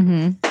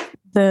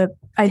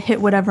 I'd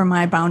hit whatever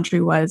my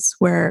boundary was,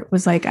 where it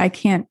was like, I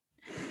can't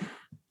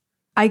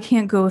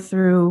go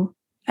through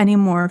any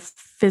more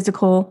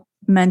physical,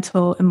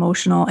 mental,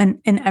 emotional,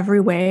 and in every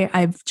way,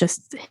 I've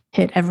just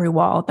hit every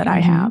wall that I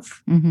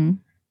have.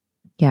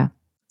 Yeah.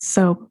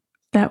 So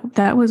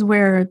that was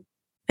where,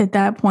 at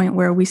that point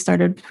where we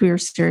were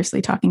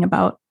seriously talking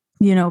about,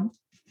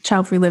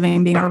 child-free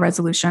living being our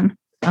resolution.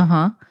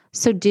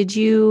 So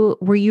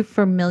were you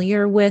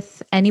familiar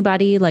with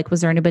anybody? Like,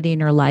 was there anybody in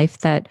your life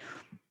that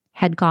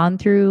had gone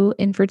through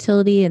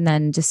infertility and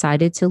then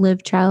decided to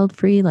live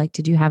child-free? Like,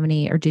 did you have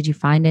any, or did you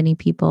find any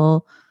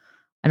people?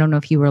 I don't know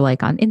if you were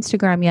like on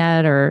Instagram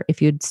yet, or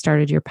if you'd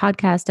started your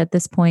podcast at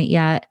this point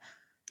yet,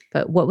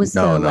 but what was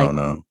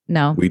No.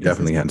 We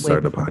definitely hadn't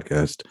started a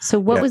podcast. So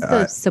what was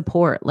the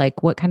support?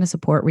 Like, what kind of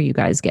support were you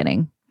guys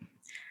getting?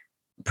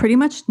 Pretty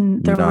much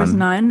there was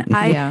none.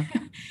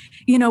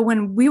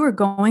 When we were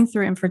going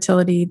through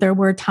infertility, there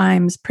were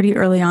times pretty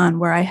early on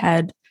where I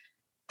had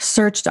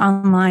searched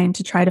online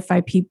to try to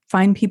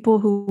find people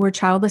who were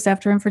childless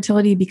after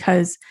infertility,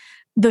 because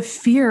the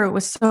fear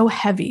was so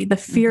heavy. The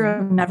fear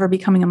of never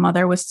becoming a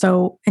mother was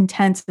so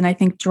intense, and I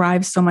think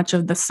drives so much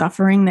of the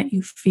suffering that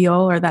you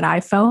feel, or that I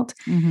felt,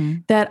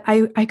 that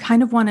I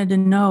kind of wanted to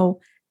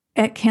know,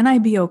 can I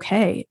be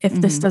okay if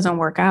this doesn't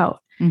work out?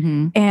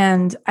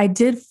 And I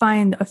did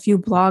find a few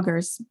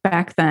bloggers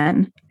back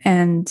then,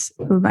 and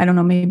I don't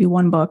know, maybe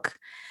one book.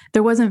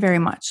 There wasn't very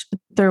much, but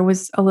there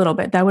was a little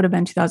bit. That would have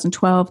been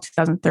 2012,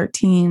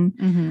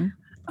 2013.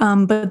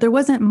 But there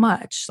wasn't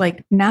much.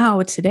 Like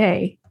now,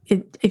 today,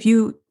 if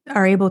you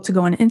are able to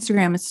go on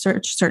Instagram and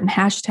search certain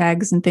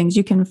hashtags and things,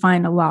 you can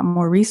find a lot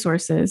more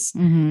resources.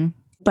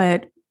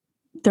 But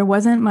there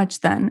wasn't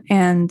much then.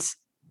 And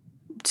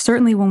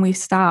certainly when we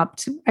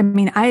stopped, I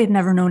mean, I had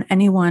never known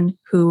anyone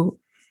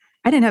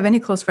I didn't have any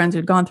close friends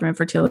who'd gone through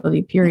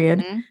infertility,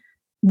 period.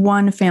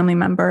 One family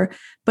member,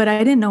 but I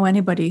didn't know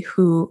anybody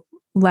who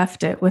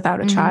left it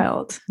without a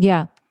child.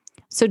 Yeah.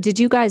 So did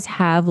you guys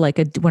have like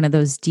one of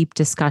those deep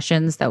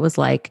discussions that was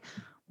like,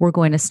 we're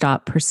going to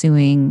stop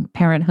pursuing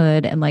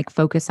parenthood and like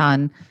focus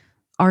on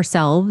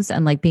ourselves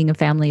and like being a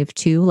family of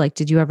two? Like,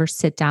 did you ever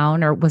sit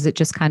down, or was it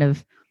just kind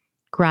of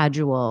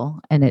gradual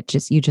and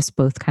you just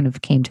both kind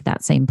of came to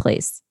that same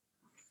place?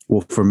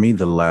 Well, for me,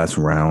 the last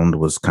round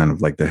was kind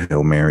of like the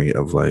Hail Mary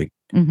of like,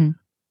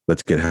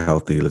 let's get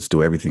healthy. Let's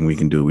do everything we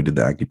can do. We did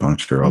the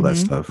acupuncture, all that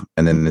stuff.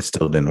 And then it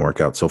still didn't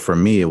work out. So for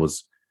me, it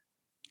was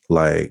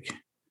like,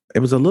 it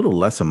was a little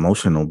less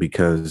emotional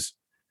because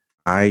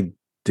I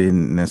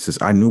didn't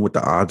necessarily, I knew what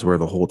the odds were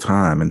the whole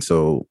time. And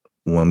so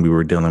when we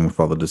were dealing with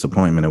all the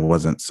disappointment, it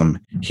wasn't some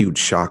huge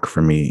shock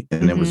for me.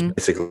 And it was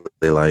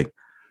basically like,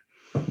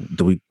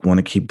 do we want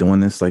to keep doing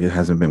this? Like, it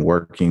hasn't been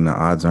working. The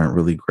odds aren't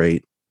really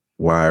great.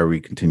 Why are we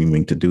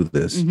continuing to do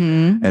this?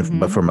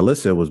 But for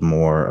Melissa, it was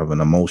more of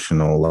an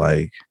emotional,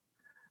 like,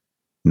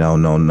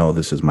 no,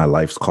 this is my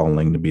life's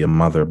calling to be a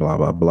mother, blah,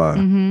 blah, blah.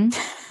 And,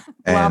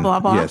 blah, blah,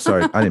 blah. Yeah,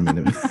 sorry. I didn't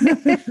mean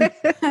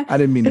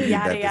to be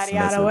yada, that yada,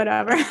 yada,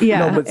 whatever.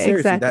 Yeah, no, but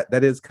seriously, exactly.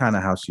 that is kind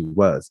of how she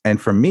was.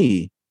 And for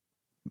me,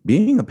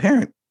 being a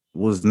parent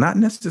was not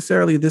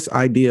necessarily this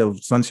idea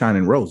of sunshine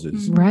and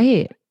roses.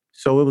 Right.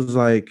 So it was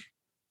like,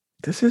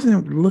 this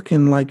isn't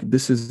looking like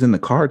this is in the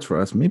cards for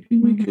us. Maybe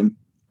we can,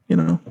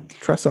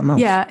 try something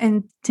else. Yeah.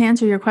 And to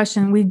answer your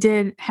question, we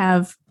did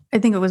have, I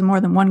think it was more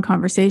than one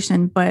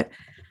conversation, but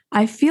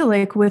I feel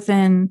like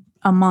within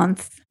a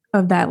month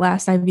of that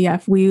last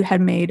IVF, we had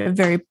made a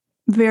very,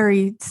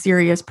 very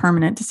serious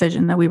permanent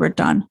decision that we were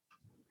done.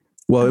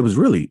 Well, it was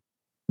really,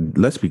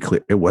 let's be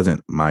clear, it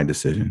wasn't my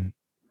decision.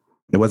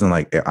 It wasn't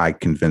like I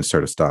convinced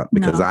her to stop,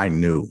 because I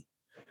knew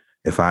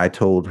if I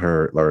told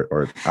her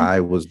or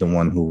I was the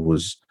one who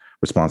was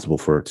responsible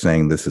for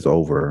saying this is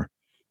over,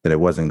 that it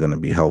wasn't going to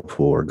be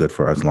helpful or good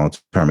for us long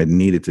term. It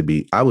needed to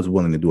be, I was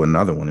willing to do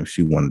another one if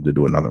she wanted to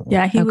do another one.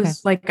 Yeah, he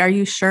was like, are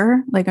you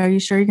sure? Like, are you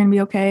sure you're going to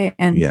be okay?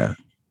 And yeah.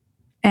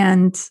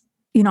 And,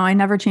 I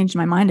never changed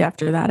my mind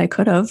after that. I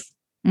could have,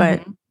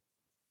 but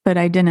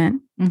I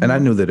didn't. And I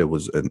knew that it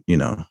was,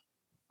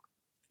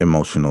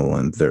 emotional,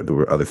 and there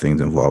were other things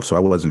involved. So I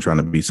wasn't trying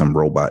to be some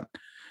robot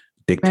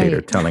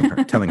dictator telling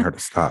her to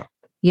stop.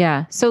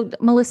 Yeah. So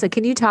Melissa,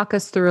 can you talk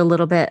us through a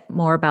little bit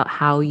more about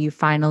how you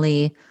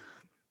finally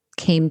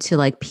came to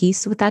like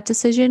peace with that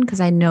decision? Because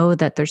I know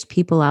that there's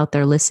people out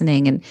there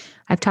listening, and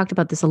I've talked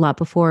about this a lot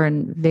before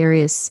in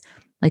various,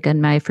 like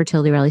in my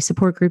fertility rally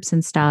support groups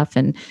and stuff,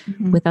 and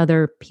with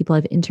other people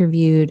I've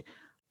interviewed,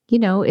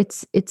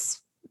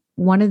 it's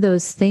one of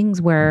those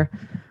things where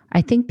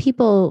I think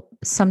people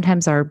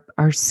sometimes are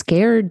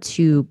scared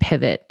to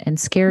pivot and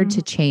scared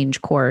to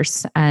change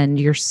course. And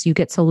you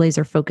get so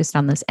laser focused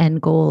on this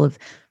end goal of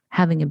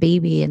having a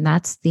baby, and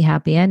that's the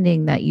happy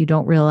ending, that you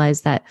don't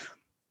realize that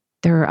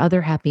there are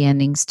other happy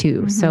endings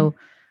too. So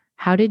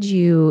how did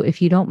you,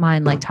 if you don't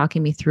mind, like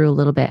talking me through a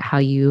little bit how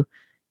you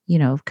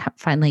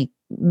finally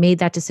made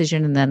that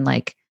decision and then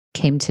like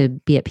came to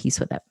be at peace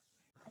with it?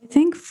 I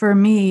think for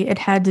me, it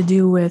had to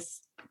do with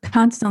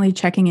constantly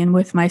checking in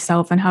with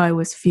myself and how I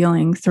was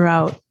feeling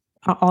throughout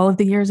all of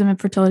the years of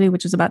infertility,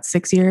 which is about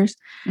 6 years.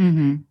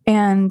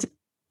 And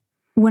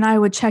when I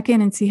would check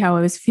in and see how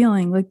I was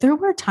feeling, like there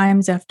were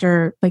times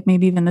after like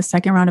maybe even the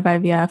second round of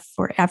IVF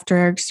or after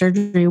Eric's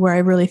surgery where I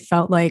really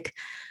felt like,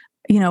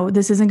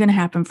 this isn't going to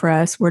happen for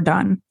us. We're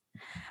done.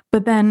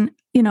 But then,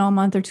 a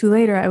month or two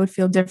later, I would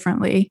feel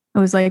differently. I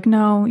was like,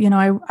 no,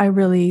 I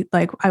really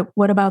like,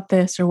 what about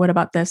this or what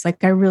about this?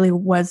 Like, I really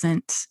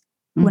wasn't,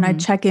 when I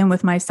check in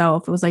with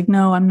myself, it was like,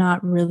 no, I'm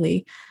not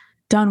really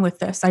done with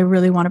this. I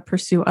really want to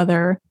pursue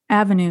other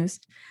avenues.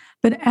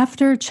 But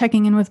after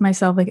checking in with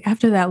myself, like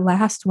after that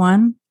last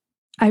one,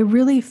 I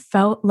really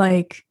felt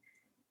like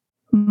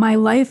my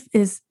life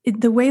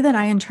the way that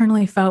I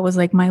internally felt was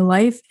like my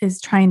life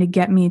is trying to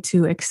get me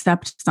to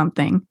accept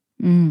something.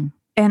 And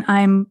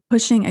I'm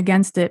pushing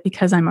against it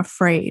because I'm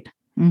afraid.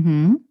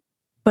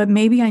 But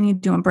maybe I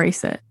need to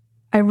embrace it.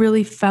 I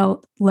really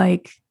felt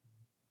like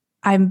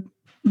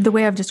the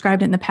way I've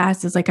described it in the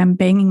past is like I'm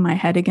banging my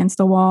head against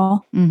a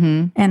wall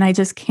and I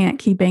just can't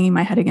keep banging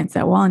my head against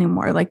that wall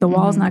anymore. Like the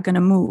wall's not going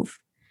to move.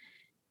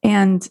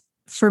 And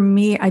for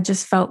me, I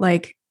just felt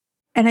like,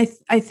 and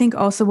I think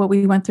also what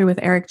we went through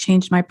with Erik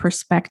changed my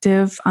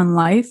perspective on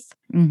life.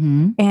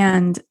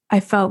 And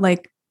I felt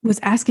like was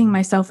asking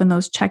myself in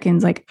those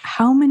check-ins, like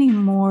how many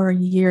more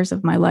years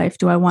of my life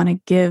do I want to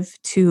give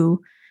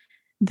to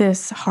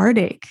this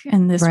heartache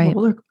and this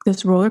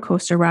roller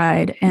coaster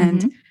ride?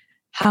 And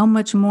how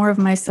much more of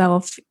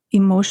myself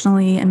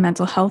emotionally and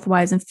mental health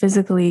wise and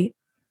physically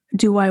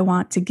do I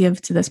want to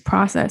give to this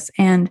process?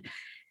 And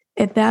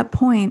at that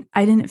point,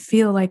 I didn't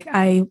feel like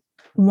I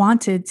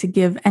wanted to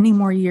give any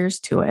more years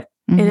to it.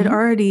 It had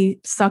already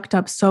sucked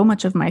up so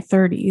much of my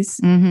 30s.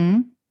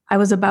 I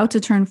was about to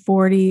turn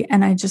 40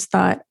 and I just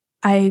thought,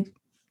 I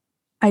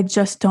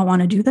just don't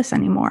want to do this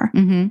anymore.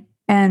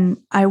 And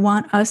I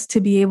want us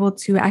to be able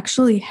to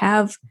actually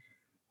have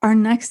our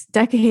next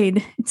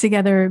decade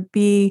together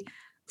be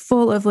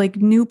full of like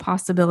new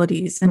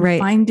possibilities and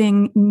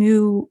finding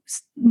new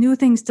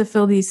things to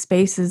fill these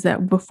spaces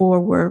that before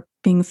were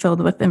being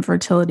filled with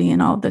infertility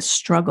and all this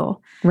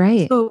struggle.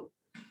 So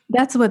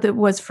that's what it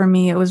was for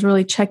me. It was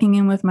really checking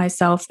in with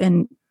myself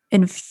and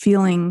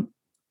feeling,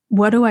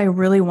 what do I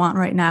really want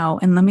right now?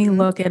 And let me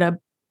look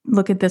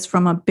at this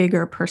from a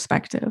bigger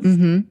perspective.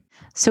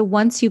 So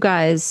once you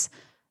guys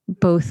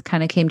both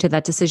kind of came to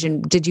that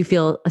decision, did you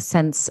feel a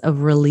sense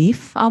of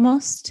relief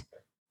almost?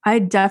 I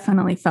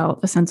definitely felt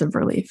a sense of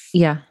relief.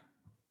 Yeah.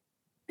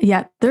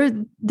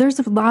 There's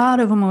a lot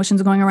of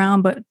emotions going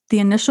around, but the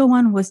initial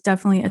one was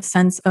definitely a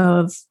sense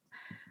of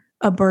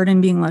a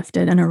burden being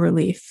lifted and a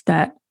relief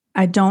that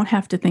I don't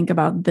have to think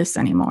about this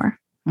anymore.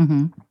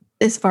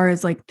 As far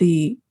as like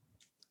the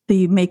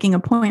making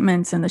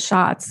appointments and the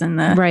shots and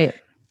the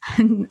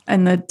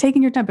and the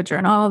taking your temperature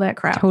and all that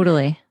crap.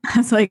 Totally.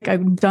 It's like,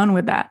 I'm done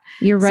with that.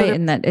 You're right.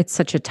 In that it's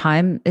such a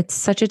time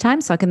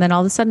suck. And then all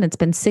of a sudden it's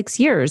been 6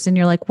 years and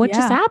you're like, what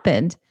just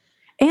happened?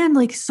 And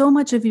like so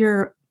much of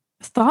your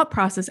thought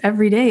process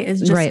every day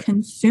is just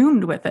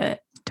consumed with it.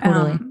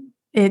 Totally.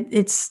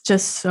 It's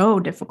just so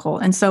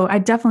difficult. And so I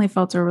definitely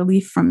felt a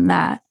relief from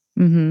that.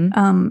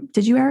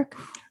 Did you, Erik?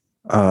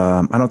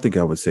 I don't think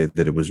I would say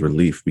that it was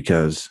relief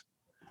because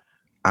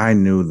I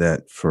knew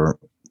that for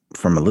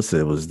Melissa,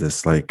 it was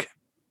this like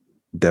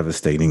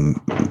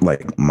devastating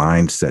like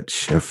mindset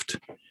shift.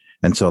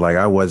 And so like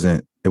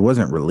it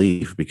wasn't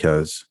relief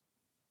because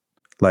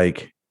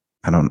like,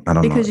 I don't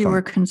know. Because you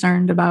were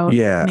concerned about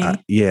me.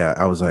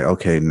 I was like,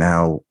 okay,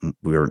 now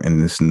we're in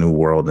this new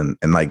world. And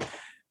like,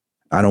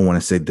 I don't want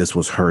to say this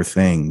was her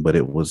thing, but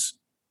it was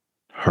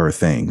her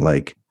thing.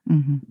 Like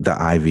the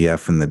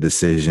IVF and the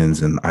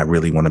decisions and I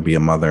really want to be a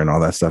mother and all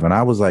that stuff. And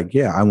I was like,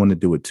 yeah, I want to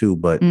do it too.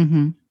 But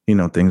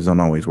things don't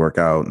always work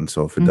out. And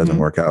so if it doesn't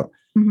work out,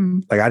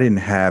 like I didn't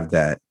have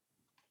that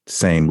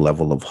same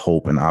level of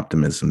hope and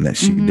optimism that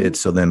she did.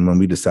 So then when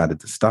we decided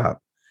to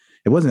stop,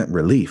 it wasn't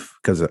relief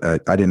because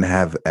I didn't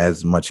have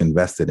as much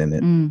invested in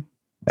it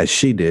as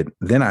she did.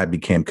 Then I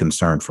became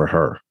concerned for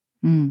her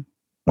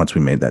once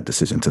we made that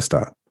decision to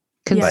stop.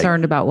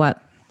 Concerned about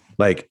what?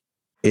 Like,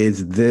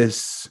 is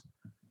this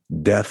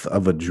death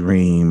of a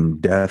dream,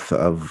 death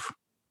of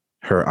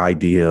her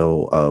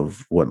ideal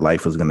of what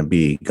life was going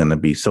to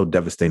be so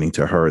devastating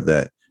to her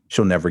that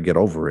she'll never get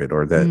over it,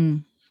 or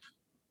that,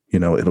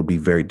 it'll be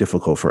very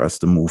difficult for us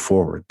to move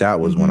forward. That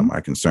was one of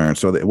my concerns.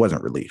 So it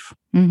wasn't relief.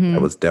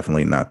 That was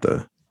definitely not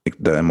the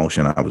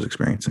emotion I was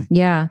experiencing.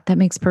 Yeah, that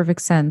makes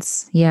perfect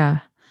sense. Yeah.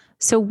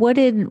 So what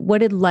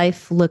did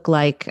life look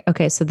like?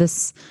 Okay. So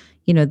this,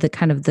 the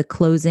kind of the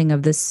closing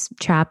of this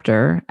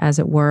chapter, as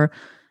it were.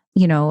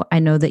 I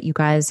know that you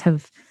guys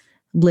have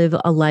lived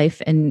a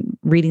life, and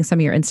reading some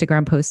of your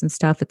Instagram posts and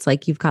stuff, it's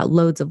like you've got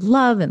loads of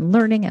love and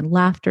learning and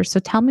laughter.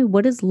 So tell me,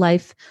 what does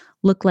life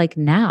look like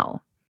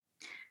now?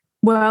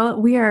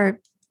 Well, we are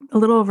a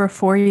little over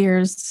 4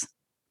 years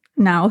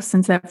now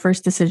since that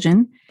first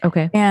decision.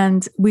 Okay.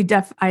 And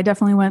I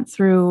definitely went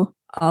through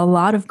a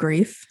lot of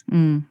grief,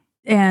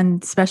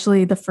 and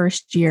especially the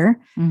first year,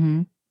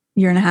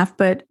 year and a half.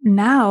 But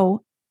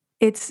now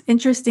it's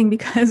interesting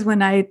because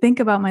when I think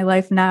about my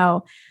life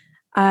now,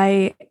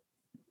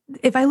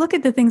 if I look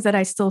at the things that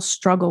I still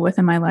struggle with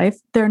in my life,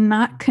 they're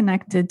not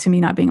connected to me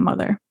not being a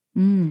mother.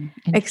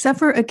 Except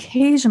for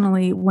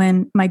occasionally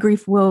when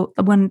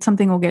when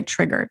something will get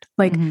triggered.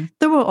 Like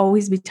there will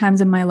always be times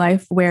in my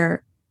life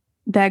where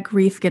that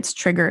grief gets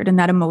triggered and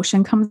that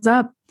emotion comes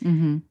up.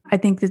 I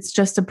think it's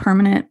just a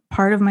permanent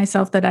part of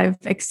myself that I've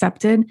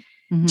accepted.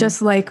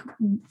 Just like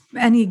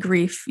any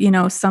grief,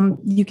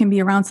 you can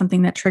be around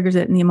something that triggers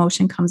it and the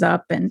emotion comes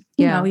up, and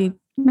you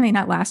may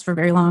not last for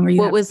very long.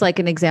 What was like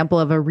an example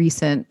of a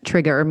recent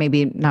trigger, or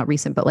maybe not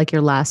recent, but like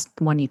your last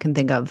one you can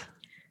think of?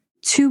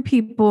 2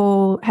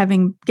 people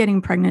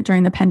getting pregnant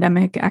during the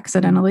pandemic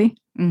accidentally.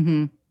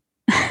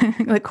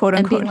 Like quote unquote,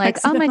 and being like,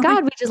 oh my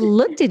God, we just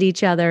looked at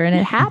each other and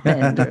it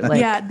happened. Or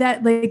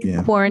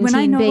like,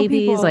 quarantine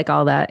babies, people, like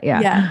all that.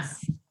 Yeah.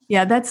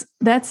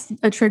 That's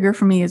a trigger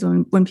for me, is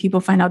when people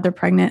find out they're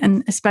pregnant,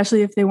 and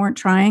especially if they weren't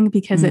trying,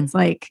 because it's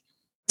like,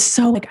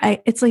 so like,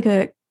 it's like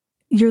they're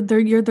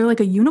like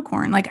a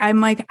unicorn. Like,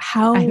 I'm like,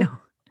 how I know.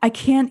 I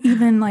can't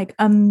even like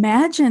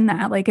imagine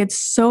that. Like, it's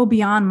so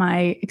beyond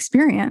my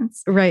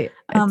experience. Right.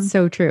 It's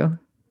so true.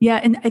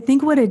 Yeah. And I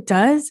think what it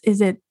does is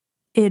it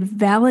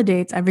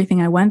validates everything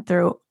I went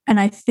through. And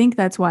I think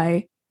that's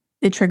why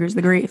it triggers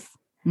the grief.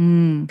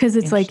 Because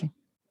it's like,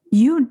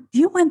 you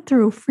went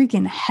through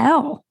freaking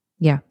hell.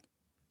 Yeah.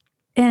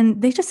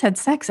 And they just had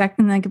sex,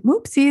 acting like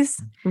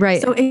whoopsies.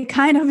 Right. So it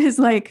kind of is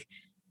like,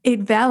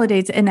 it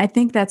validates. And I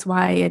think that's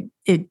why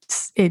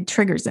it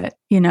triggers it,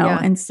 Yeah.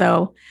 And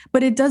so,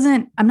 but it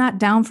doesn't, I'm not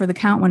down for the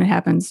count when it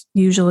happens,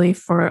 usually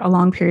for a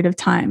long period of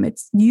time.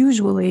 It's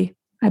usually,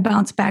 I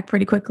bounce back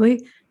pretty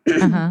quickly.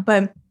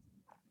 But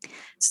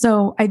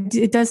so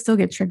it does still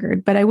get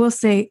triggered. But I will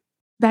say,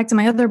 back to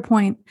my other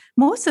point,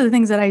 most of the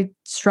things that I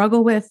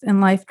struggle with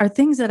in life are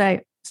things that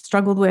I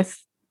struggled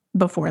with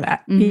before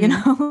that,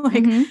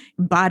 like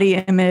body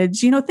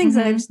image, things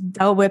that I've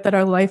dealt with that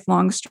are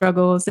lifelong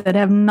struggles that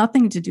have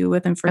nothing to do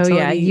with infertility. Oh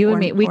yeah, you and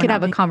me, we could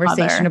have a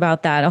conversation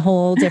about that, a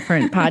whole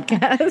different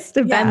podcast.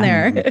 I've been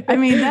there. I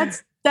mean,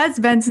 that's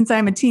been since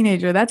I'm a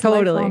teenager. That's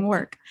totally lifelong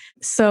work.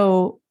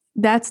 So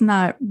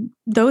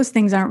those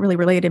things aren't really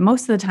related.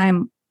 Most of the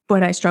time,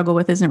 what I struggle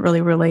with isn't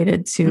really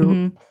related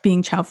to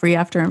being child-free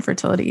after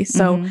infertility.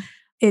 So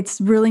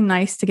it's really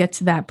nice to get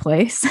to that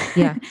place.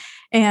 Yeah.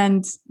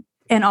 And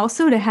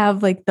also to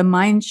have like the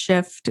mind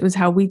shift is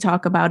how we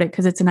talk about it,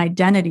 because it's an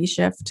identity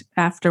shift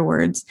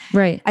afterwards.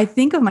 Right. I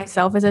think of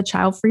myself as a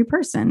child-free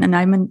person,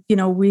 and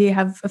we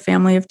have a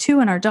family of 2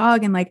 and our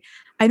dog. And like,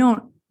 I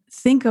don't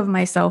think of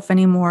myself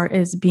anymore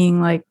as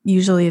being like,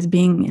 usually as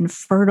being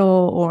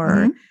infertile,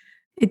 or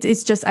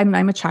it's just, I'm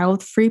a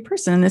child-free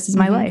person. This is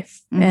my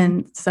life.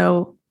 And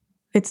so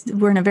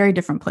we're in a very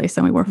different place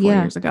than we were 4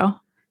 years ago.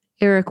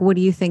 Erik, what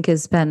do you think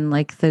has been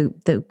like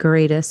the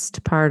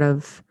greatest part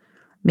of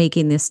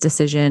making this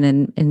decision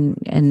and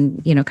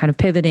kind of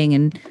pivoting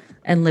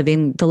and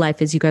living the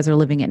life as you guys are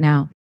living it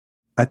now?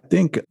 I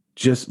think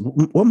just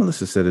what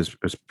Melissa said is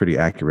pretty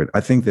accurate. I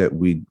think that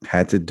we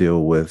had to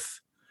deal with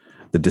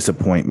the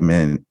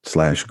disappointment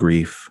 /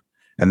 grief.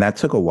 And that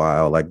took a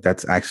while. Like,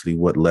 that's actually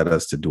what led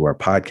us to do our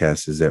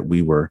podcast, is that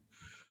we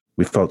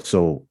felt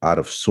so out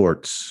of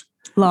sorts.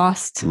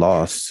 Lost.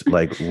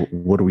 Like,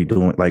 what are we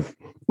doing? Like,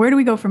 where do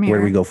we go from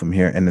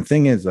here? And the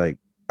thing is, like,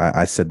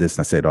 I said this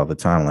and I say it all the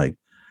time. Like,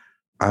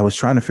 I was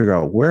trying to figure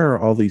out, where are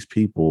all these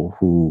people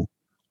who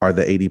are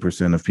the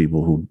 80% of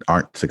people who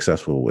aren't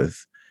successful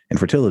with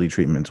infertility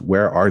treatments?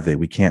 Where are they?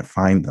 We can't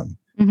find them.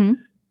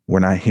 We're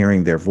not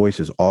hearing their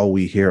voices. All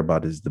we hear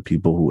about is the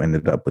people who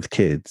ended up with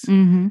kids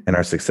and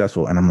are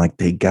successful. And I'm like,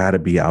 they got to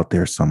be out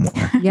there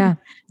somewhere. Yeah.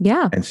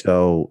 And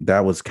so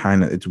that was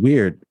it's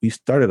weird. We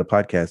started a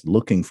podcast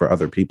looking for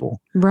other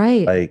people.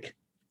 Right.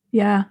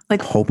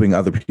 Like hoping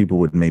other people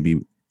would maybe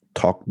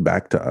talk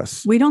back to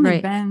us. It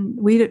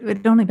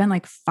had only been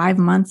like 5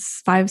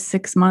 months,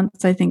 6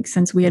 months, I think,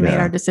 since we had made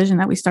our decision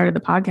that we started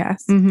the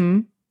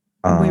podcast.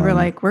 We were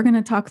like, we're going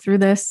to talk through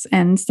this,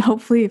 and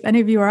hopefully if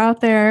any of you are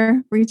out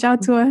there, reach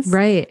out to us.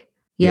 Right.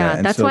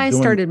 Yeah. That's why I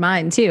started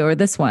mine too, or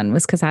this one,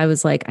 was because I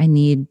was like, I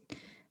need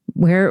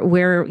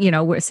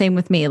same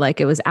with me.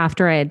 Like, it was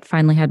after I had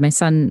finally had my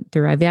son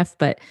through IVF,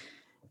 but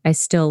I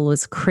still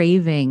was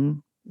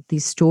craving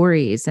these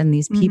stories and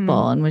these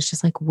people, and was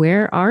just like,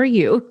 where are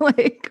you?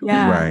 Like,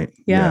 right.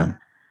 Yeah.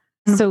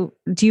 So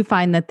do you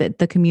find that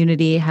the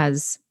community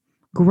has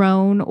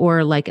grown,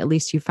 or like at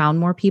least you found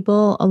more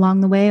people along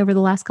the way over the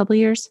last couple of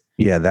years?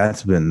 Yeah,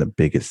 that's been the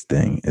biggest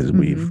thing, is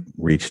we've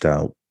reached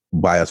out.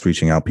 By us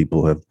reaching out,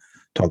 people have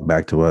talk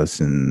back to us,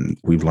 and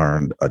we've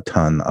learned a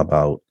ton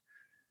about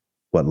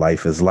what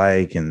life is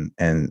like. And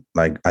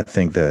like, I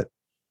think that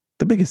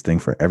the biggest thing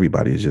for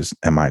everybody is just,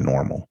 am I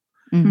normal?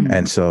 Mhm.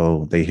 And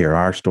so they hear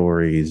our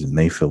stories and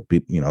they feel,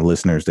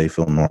 listeners, they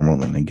feel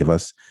normal, and they give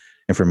us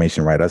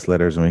information, write us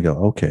letters, and we go,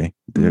 okay,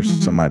 there's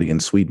Mhm. somebody in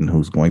Sweden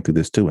who's going through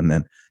this too. And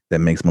then that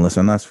makes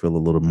Melissa and us feel a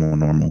little more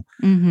normal.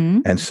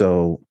 Mhm. And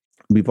so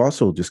we've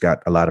also just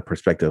got a lot of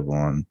perspective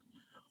on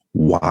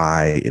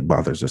why it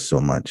bothers us so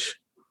much.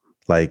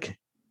 Like,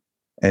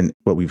 and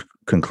what we've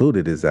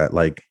concluded is that,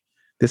 like,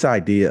 this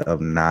idea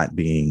of not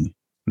being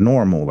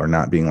normal or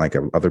not being like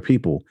other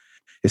people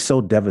is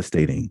so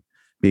devastating.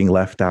 Being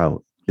left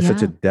out is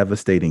such a Yeah.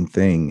 devastating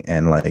thing.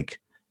 And like,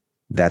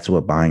 that's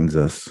what binds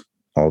us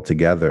all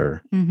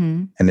together.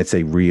 Mhm. And it's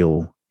a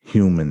real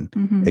human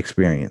Mhm.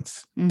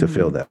 experience to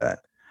feel Mhm. that.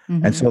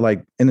 Mhm. And so,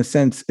 like, in a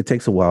sense, it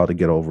takes a while to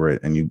get over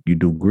it, and you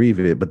do grieve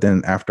it. But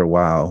then after a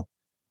while,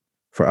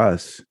 for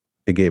us,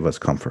 it gave us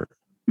comfort.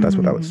 That's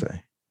what I would Mhm.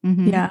 say.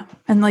 Mhm. Yeah.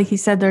 And like he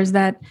said, there's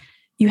that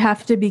you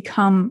have to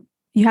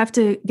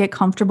get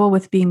comfortable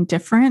with being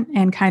different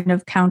and kind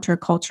of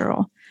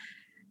countercultural.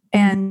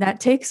 And that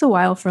takes a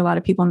while for a lot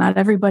of people. Not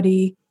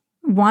everybody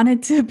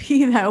wanted to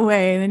be that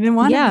way. They didn't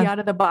want to be Yeah. out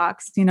of the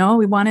box.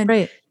 We wanted,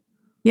 Right.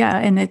 yeah.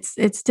 And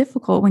it's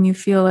difficult when you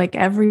feel like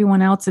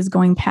everyone else is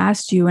going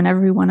past you and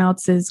everyone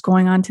else is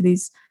going on to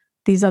these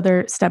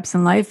other steps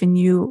in life, and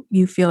you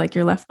feel like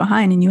you're left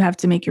behind and you have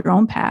to make your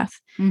own path.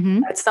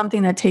 Mhm. That's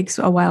something that takes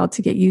a while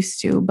to get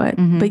used to. But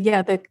Mhm.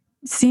 yeah,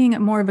 seeing it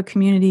more of a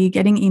community,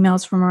 getting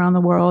emails from around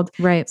the world,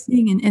 Right.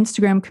 seeing an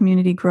Instagram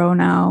community grow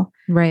now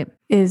Right.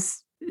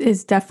 is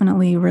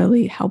definitely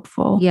really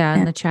helpful. Yeah,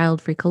 and the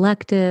Child Free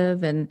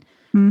Collective, and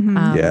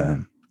Mhm. Yeah.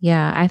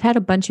 yeah, I've had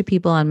a bunch of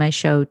people on my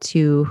show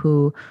too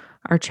who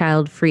are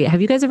child free. Have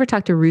you guys ever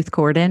talked to Ruth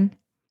Gordon?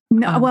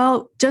 No,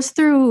 well, just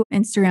through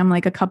Instagram,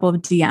 like a couple of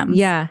DMs.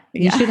 Yeah,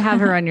 you Yeah. should have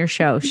her on your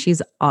show.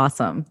 She's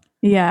awesome.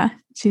 Yeah,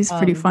 she's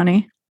pretty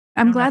funny.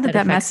 I I'm don't know if glad that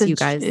that affects you message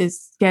guys.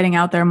 is getting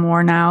out there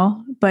more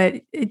now,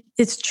 but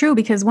it's true,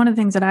 because one of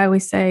the things that I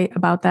always say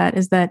about that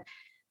is that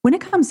when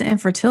it comes to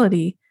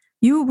infertility,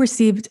 we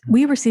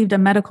received a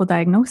medical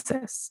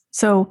diagnosis.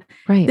 So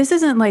Right. this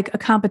isn't like a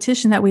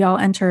competition that we all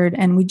entered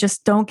and we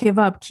just don't give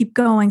up, keep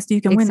going so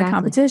you can win the Exactly.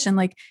 competition.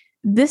 Like,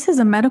 this is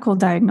a medical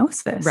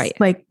diagnosis. Right.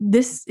 Like,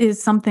 this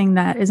is something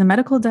that is a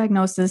medical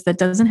diagnosis that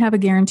doesn't have a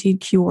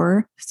guaranteed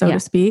cure, so Yeah. to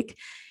speak.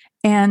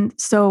 And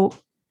so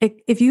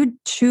if you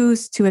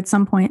choose to at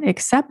some point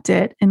accept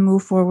it and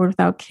move forward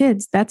without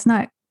kids, that's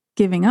not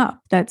giving up.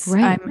 That's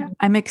Right.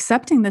 I'm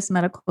accepting this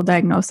medical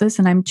diagnosis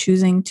and I'm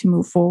choosing to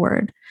move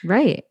forward.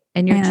 Right.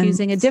 And you're And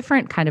choosing a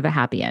different kind of a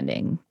happy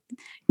ending.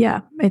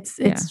 yeah,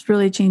 it's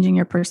really changing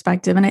your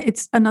perspective. And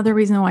it's another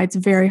reason why it's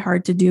very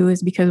hard to do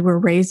is because we're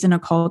raised in a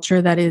culture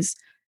that is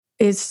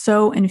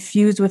so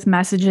infused with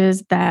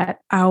messages that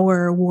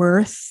our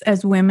worth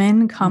as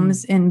women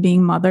comes in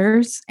being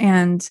mothers,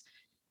 and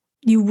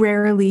you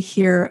rarely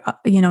hear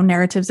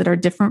narratives that are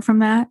different from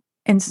that.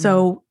 And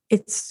so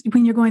it's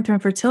when you're going through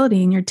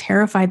infertility and you're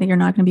terrified that you're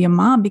not going to be a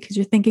mom, because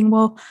you're thinking,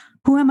 well,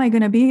 who am I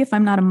going to be if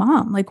I'm not a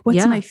mom? Like,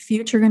 what's my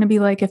future going to be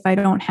like if I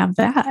don't have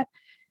that?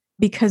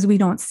 Because we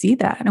don't see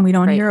that and we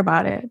don't hear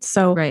about it.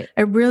 So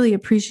I really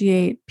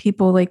appreciate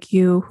people like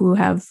you who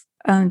have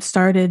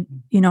started,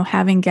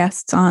 having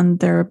guests on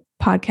their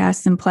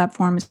podcasts and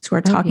platforms who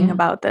are talking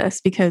about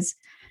this, because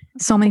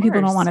so many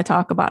people don't want to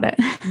talk about it.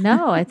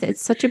 No,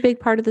 it's such a big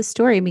part of the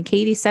story. I mean,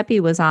 Katie Seppi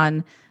was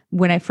on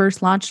when I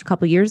first launched a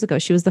couple of years ago.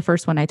 She was the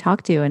first one I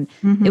talked to. And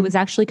it was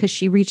actually because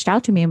she reached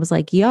out to me and was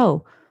like,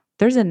 yo,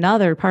 there's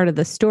another part of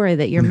the story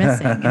that you're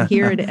missing. And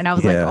here it, and I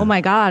was like, oh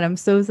my God, I'm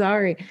so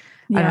sorry.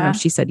 I don't know if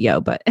she said yo,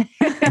 but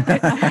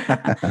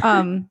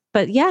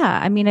but yeah,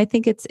 I mean, I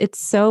think it's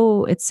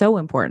so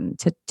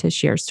important to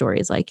share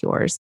stories like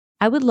yours.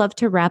 I would love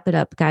to wrap it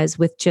up, guys,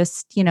 with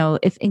just,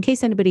 if in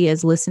case anybody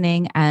is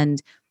listening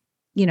and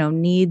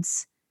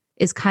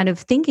is kind of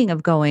thinking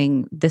of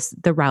going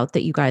the route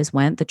that you guys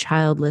went, the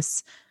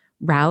childless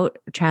route,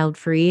 child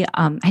free.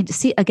 I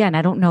see, again,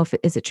 I don't know if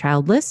is it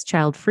childless,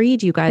 child free.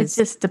 Do you guys?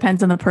 It just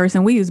depends on the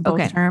person. We use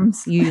both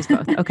terms. You use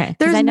both. Okay.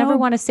 Because I never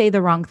want to say the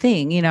wrong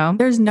thing,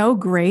 There's no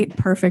great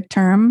perfect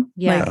term.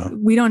 Yeah. Like,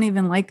 we don't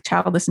even like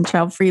childless and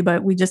child free,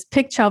 but we just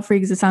picked child free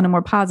because it sounded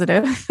more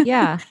positive.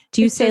 Yeah.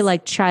 Do you say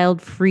like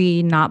child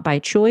free not by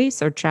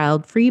choice, or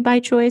child free by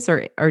choice,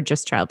 or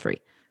just child free?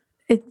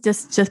 It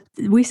just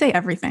we say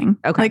everything.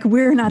 Okay. Like,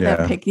 we're not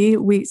that picky.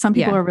 Some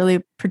people are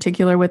really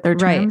particular with their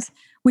terms.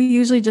 We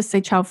usually just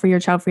say child free or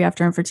child free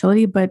after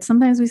infertility, but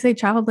sometimes we say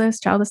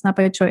childless not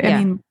by choice.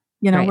 I mean,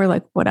 we're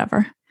like,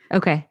 whatever.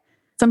 Okay.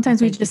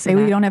 Sometimes we just say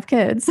we don't have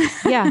kids.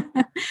 Yeah.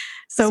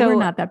 so we're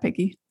not that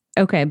picky.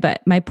 Okay.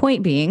 But my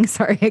point being,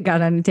 sorry, I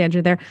got on a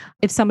tangent there.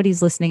 If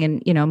somebody's listening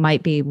and,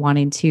 might be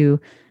wanting to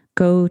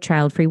go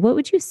child free, what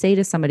would you say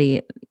to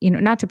somebody,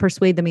 not to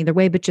persuade them either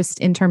way, but just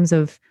in terms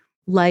of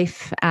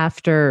life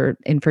after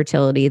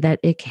infertility, that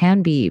it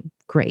can be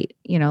great,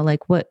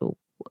 like what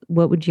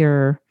would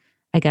your,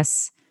 I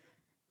guess,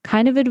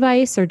 kind of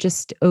advice or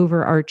just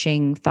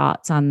overarching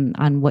thoughts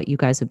on what you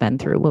guys have been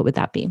through, what would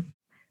that be?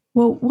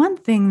 Well, one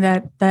thing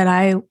that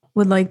I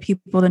would like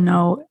people to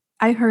know,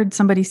 I heard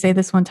somebody say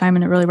this one time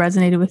and it really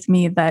resonated with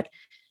me, that,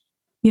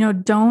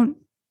 don't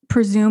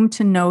presume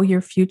to know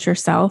your future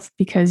self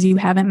because you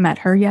haven't met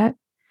her yet.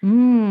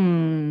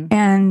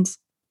 And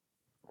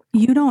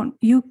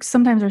you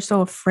sometimes are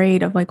so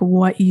afraid of like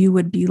what you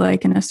would be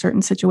like in a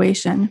certain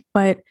situation,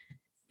 but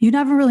you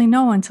never really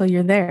know until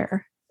you're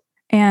there.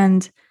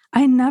 And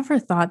I never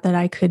thought that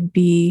I could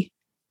be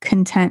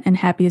content and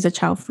happy as a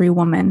child-free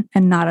woman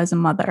and not as a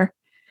mother.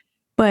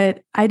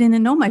 But I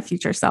didn't know my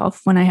future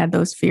self when I had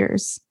those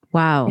fears.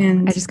 Wow.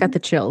 And I just got the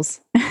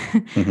chills.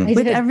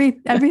 With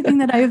everything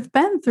that I've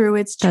been through,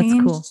 it's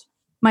changed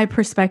my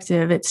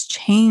perspective. It's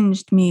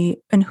changed me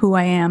and who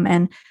I am.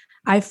 And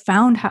I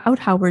found out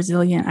how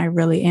resilient I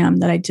really am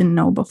that I didn't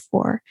know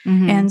before.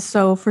 And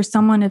so for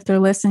someone, if they're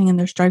listening and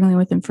they're struggling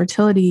with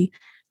infertility,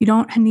 you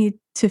don't need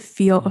to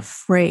feel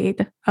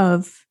afraid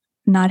of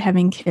not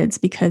having kids,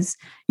 because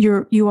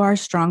you are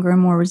stronger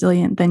and more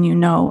resilient than you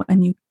know.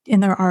 And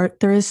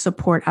there is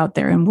support out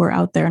there, and we're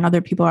out there, and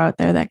other people are out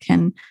there that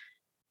can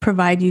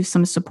provide you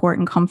some support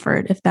and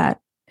comfort if that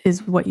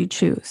is what you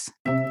choose.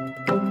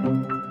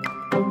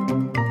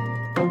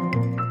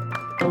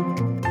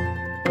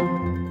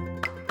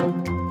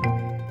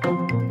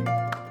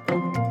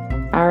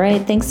 All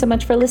right. Thanks so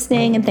much for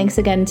listening. And thanks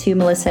again to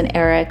Melissa and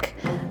Erik.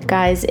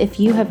 Guys, if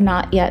you have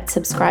not yet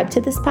subscribed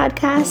to this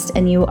podcast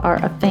and you are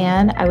a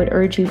fan, I would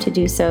urge you to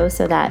do so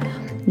that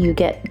you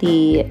get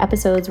the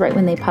episodes right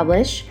when they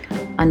publish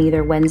on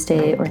either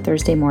Wednesday or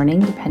Thursday morning,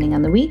 depending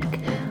on the week.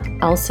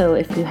 Also,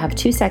 if you have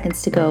 2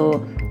 seconds to go,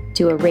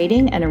 do a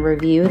rating and a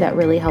review. That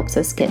really helps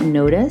us get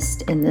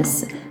noticed in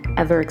this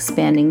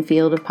ever-expanding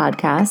field of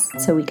podcasts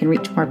so we can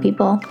reach more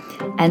people.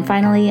 And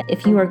finally,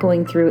 if you are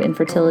going through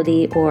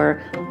infertility or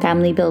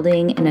family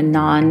building in a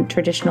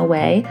non-traditional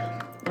way,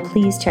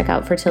 please check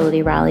out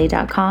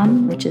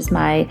fertilityrally.com, which is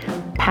my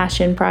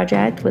passion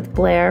project with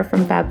Blair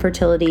from Fab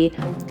Fertility.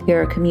 We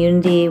are a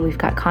community, we've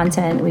got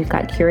content, we've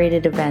got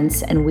curated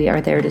events, and we are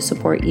there to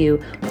support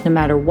you no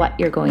matter what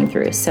you're going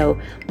through. So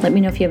let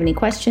me know if you have any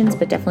questions,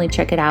 but definitely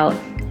check it out,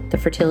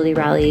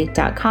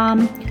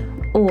 thefertilityrally.com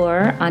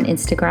or on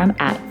Instagram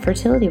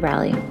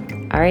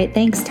 @fertilityrally. All right,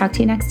 thanks. Talk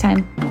to you next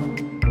time.